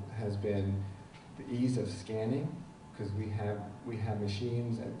 has been the ease of scanning, because we have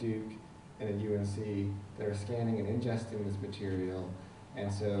machines at Duke and at UNC that are scanning and ingesting this material,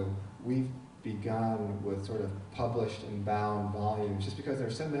 and so we've begun with sort of published and bound volumes, just because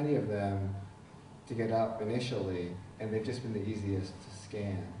there's so many of them to get up initially, and they've just been the easiest to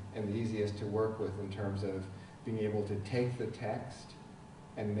scan and the easiest to work with in terms of being able to take the text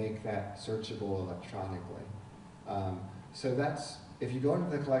and make that searchable electronically. So that's, if you go into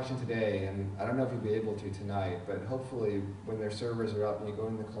the collection today, and I don't know if you'll be able to tonight, but hopefully when their servers are up and you go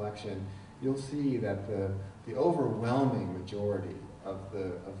into the collection, you'll see that the overwhelming majority of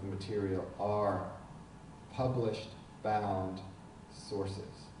the material are published, bound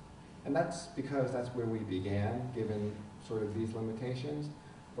sources. And that's because that's where we began, given sort of these limitations,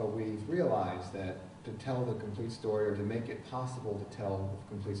 but we've realized that to tell the complete story, or to make it possible to tell the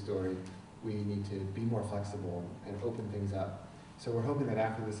complete story, we need to be more flexible and open things up. So we're hoping that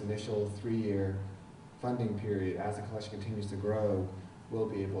after this initial 3-year funding period, as the collection continues to grow, we'll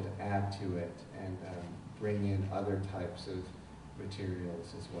be able to add to it and bring in other types of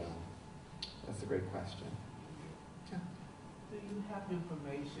materials as well. That's a great question. Yeah. Do you have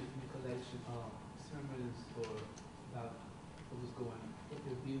information in your collection of sermons or about what was going on, what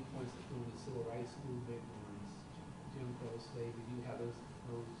their viewpoints during the civil rights movement, or Jim Crow slavery? Do you have those viewpoints?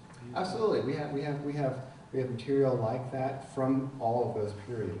 Absolutely. We have material like that from all of those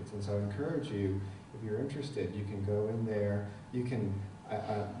periods, and so I encourage you, if you're interested, you can go in there. You can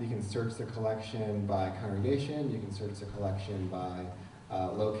search the collection by congregation. You can search the collection by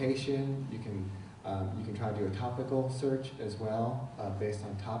location. You can try to do a topical search as well, based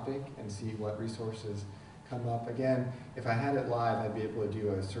on topic, and see what resources come up. Again, if I had it live, I'd be able to do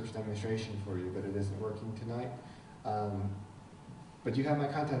a search demonstration for you, but it isn't working tonight. But you have my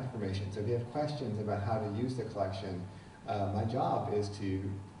contact information, so if you have questions about how to use the collection, my job is to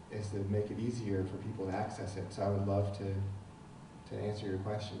make it easier for people to access it. So I would love to answer your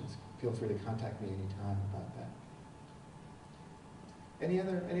questions. Feel free to contact me anytime about that. Any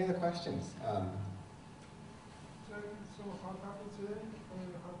other questions? So hard copy today? I mean,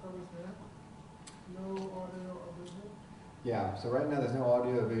 hard copies there? No audio or visual? Yeah, so right now there's no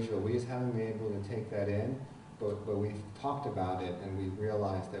audio or visual. We just haven't been able to take that in, but we've talked about it and we've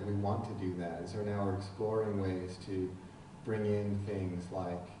realized that we want to do that. And so now we're exploring ways to bring in things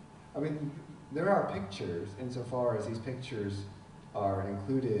like, I mean, there are pictures insofar as these pictures are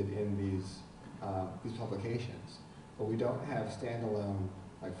included in these publications, but we don't have standalone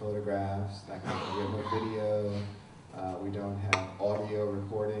like photographs, that kind of thing. We have no video, we don't have audio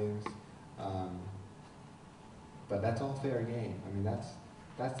recordings, but that's all fair game. I mean, that's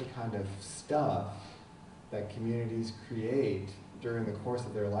the kind of stuff that communities create during the course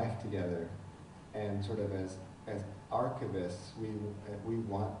of their life together, and sort of as archivists, we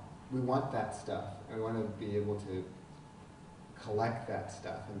want that stuff, and we want to be able to collect that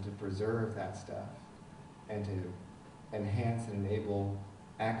stuff and to preserve that stuff and to enhance and enable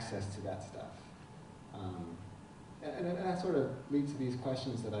access to that stuff. And that sort of leads to these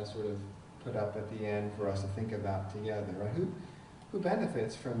questions that I sort of put up at the end for us to think about together, right? Who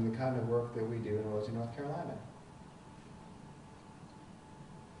benefits from the kind of work that we do in Wilmington, North Carolina?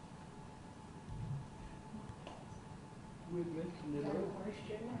 We mentioned it earlier.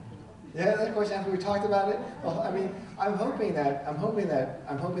 Yeah, that question after we talked about it. Well, I mean, I'm hoping that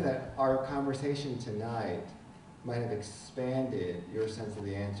our conversation tonight might have expanded your sense of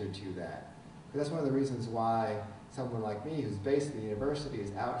the answer to that. Because that's one of the reasons why someone like me, who's based at the university,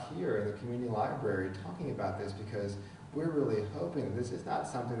 is out here in the community library talking about this, because we're really hoping that this is not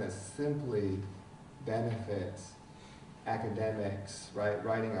something that simply benefits academics, right,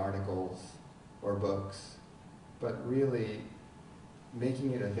 writing articles or books, but really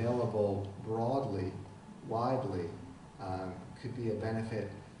making it available broadly, widely, could be a benefit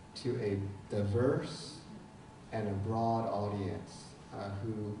to a diverse and a broad audience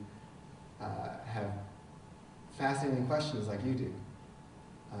who have fascinating questions like you do,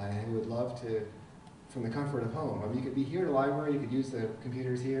 and who would love to, from the comfort of home. I mean, you could be here at a library, you could use the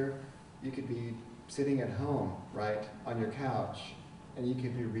computers here, you could be sitting at home, right, on your couch, and you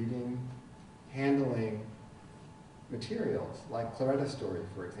could be reading, handling materials, like Claretta's story,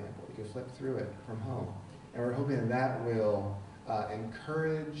 for example. You could flip through it from home. And we're hoping that will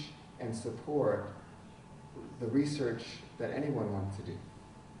encourage and support the research that anyone wants to do.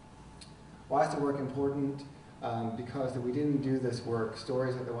 Why is the work important? Because if we didn't do this work,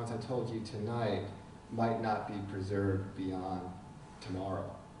 stories like the ones I told you tonight might not be preserved beyond tomorrow,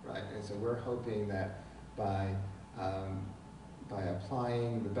 right? And so we're hoping that by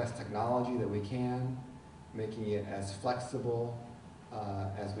applying the best technology that we can, making it as flexible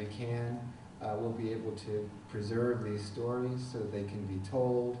as we can, we'll be able to preserve these stories so that they can be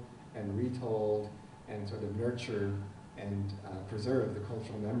told and retold and sort of nurture and preserve the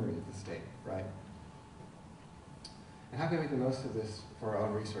cultural memory of the state, right? And how can we make the most of this for our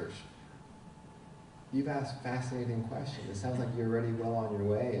own research? You've asked fascinating questions. It sounds like you're already well on your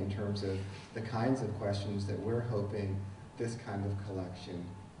way in terms of the kinds of questions that we're hoping this kind of collection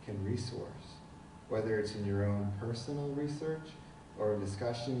can resource. Whether it's in your own personal research or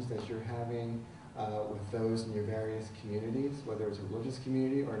discussions that you're having with those in your various communities, whether it's a religious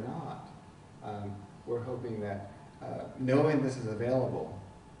community or not. We're hoping that knowing this is available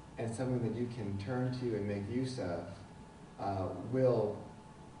and something that you can turn to and make use of will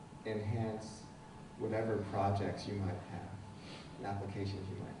enhance whatever projects you might have, and applications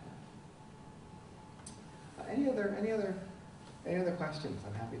you might have. Any other questions?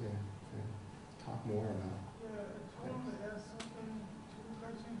 I'm happy to talk more about. Yeah, I wanted to ask something. Should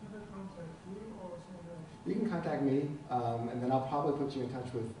I choose to contact you or someone else? You can contact me, and then I'll probably put you in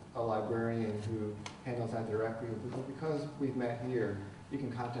touch with a librarian who handles that directly. Because we've met here, you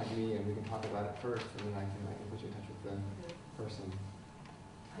can contact me and we can talk about it first, and then I can put you in touch with the person.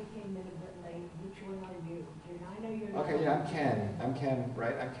 I came in a bit late. Which one are you? I know you're not. Okay, yeah, I'm Ken. I'm Ken,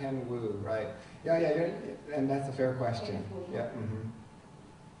 right? I'm Ken Wu, right? Yeah, and that's a fair question. Yeah. Mm-hmm.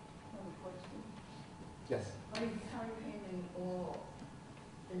 I have a question. Yes. Are you handling oral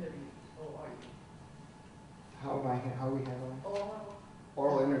interviews, or are you? How are we handling?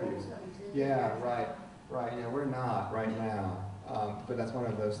 Oral interviews? Yeah, right. Yeah, we're not right now, but that's one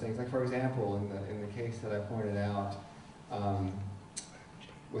of those things. Like for example, in the case that I pointed out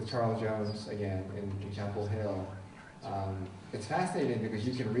with Charles Jones again in Chapel Hill, it's fascinating because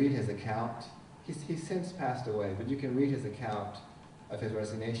you can read his account. He's since passed away, but you can read his account of his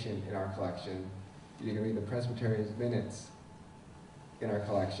resignation in our collection. You can read the Presbyterian's minutes in our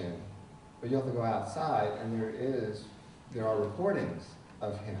collection, but you have to go outside, and there are recordings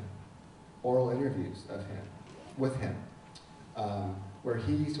of him, oral interviews of him, with him, where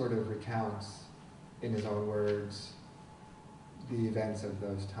he sort of recounts in his own words the events of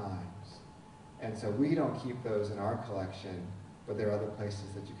those times. And so we don't keep those in our collection, but there are other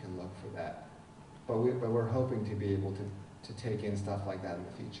places that you can look for that. But we're hoping to be able to take in stuff like that in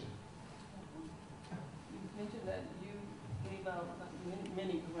the future. You mentioned that you gave out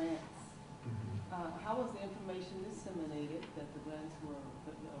many grants. How was the information disseminated that the grants were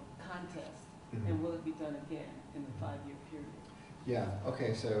contests, and will it be done again in the 5-year period? Yeah.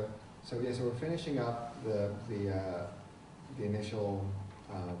 Okay. So we're finishing up the initial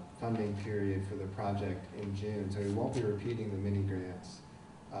funding period for the project in June. So we won't be repeating the mini grants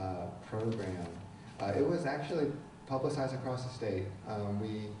program. It was actually publicized across the state.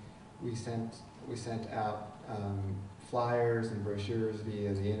 We sent out flyers and brochures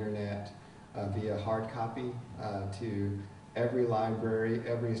via the internet, via hard copy to every library,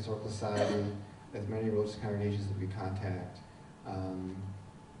 every historical society, as many religious congregations that we contact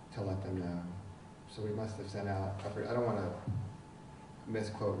to let them know. So we must have sent out, I don't want to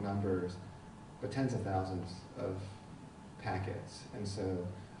misquote numbers, but tens of thousands of packets. And so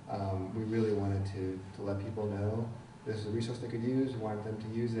we really wanted to let people know this is a resource they could use, we wanted them to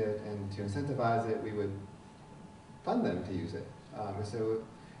use it, and to incentivize it, we would fund them to use it. And so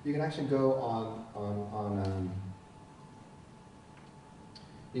you can actually go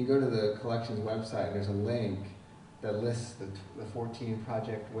you can go to the collection's website, and there's a link that lists the 14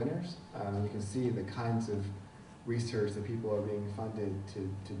 project winners. You can see the kinds of research that people are being funded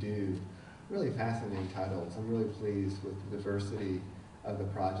to do. Really fascinating titles. I'm really pleased with the diversity of the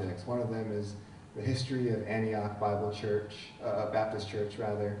projects. One of them is the history of Antioch Bible Church, Baptist Church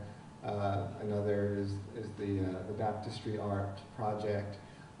rather, Another is the Baptistry Art Project.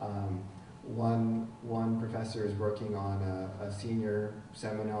 One professor is working on a senior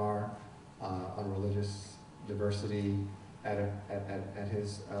seminar on religious diversity at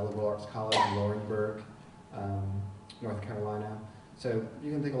his liberal arts college in Laurinburg, North Carolina. So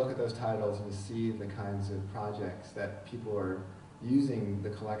you can take a look at those titles and see the kinds of projects that people are using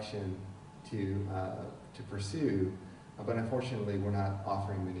the collection to pursue, but unfortunately we're not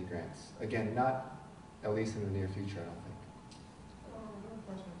offering many grants. Again, not at least in the near future, I don't think. Another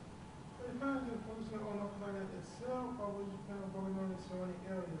question. Are you planning to focus on North Carolina itself, or will you plan on going on the surrounding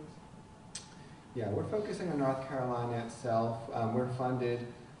areas? Yeah, we're focusing on North Carolina itself. We're funded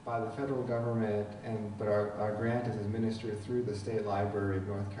by the federal government, but our grant is administered through the State Library of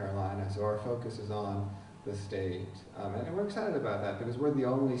North Carolina, so our focus is on the state. And we're excited about that because we're the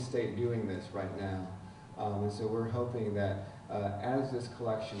only state doing this right now. And so we're hoping that as this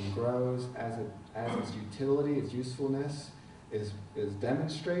collection grows, as its utility, its usefulness is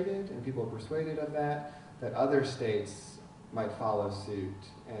demonstrated and people are persuaded of that, that other states might follow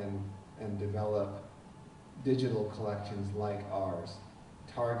suit and develop digital collections like ours,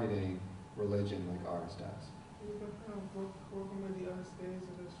 targeting religion like ours does. Is there kind of working with the other states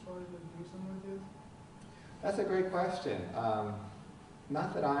that is trying to do something like this? That's a great question.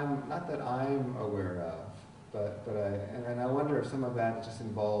 Not that I'm aware of, and I wonder if some of that just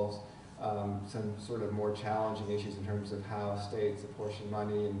involves some sort of more challenging issues in terms of how states apportion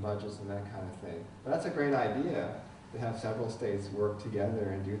money and budgets and that kind of thing. But that's a great idea to have several states work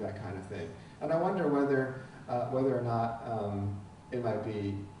together and do that kind of thing. And I wonder whether or not it might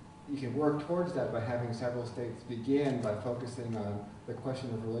be, you can work towards that by having several states begin by focusing on the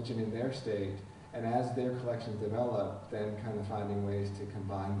question of religion in their state, and as their collections develop, then kind of finding ways to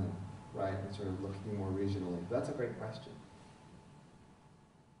combine them, right, and sort of looking more regionally. But that's a great question.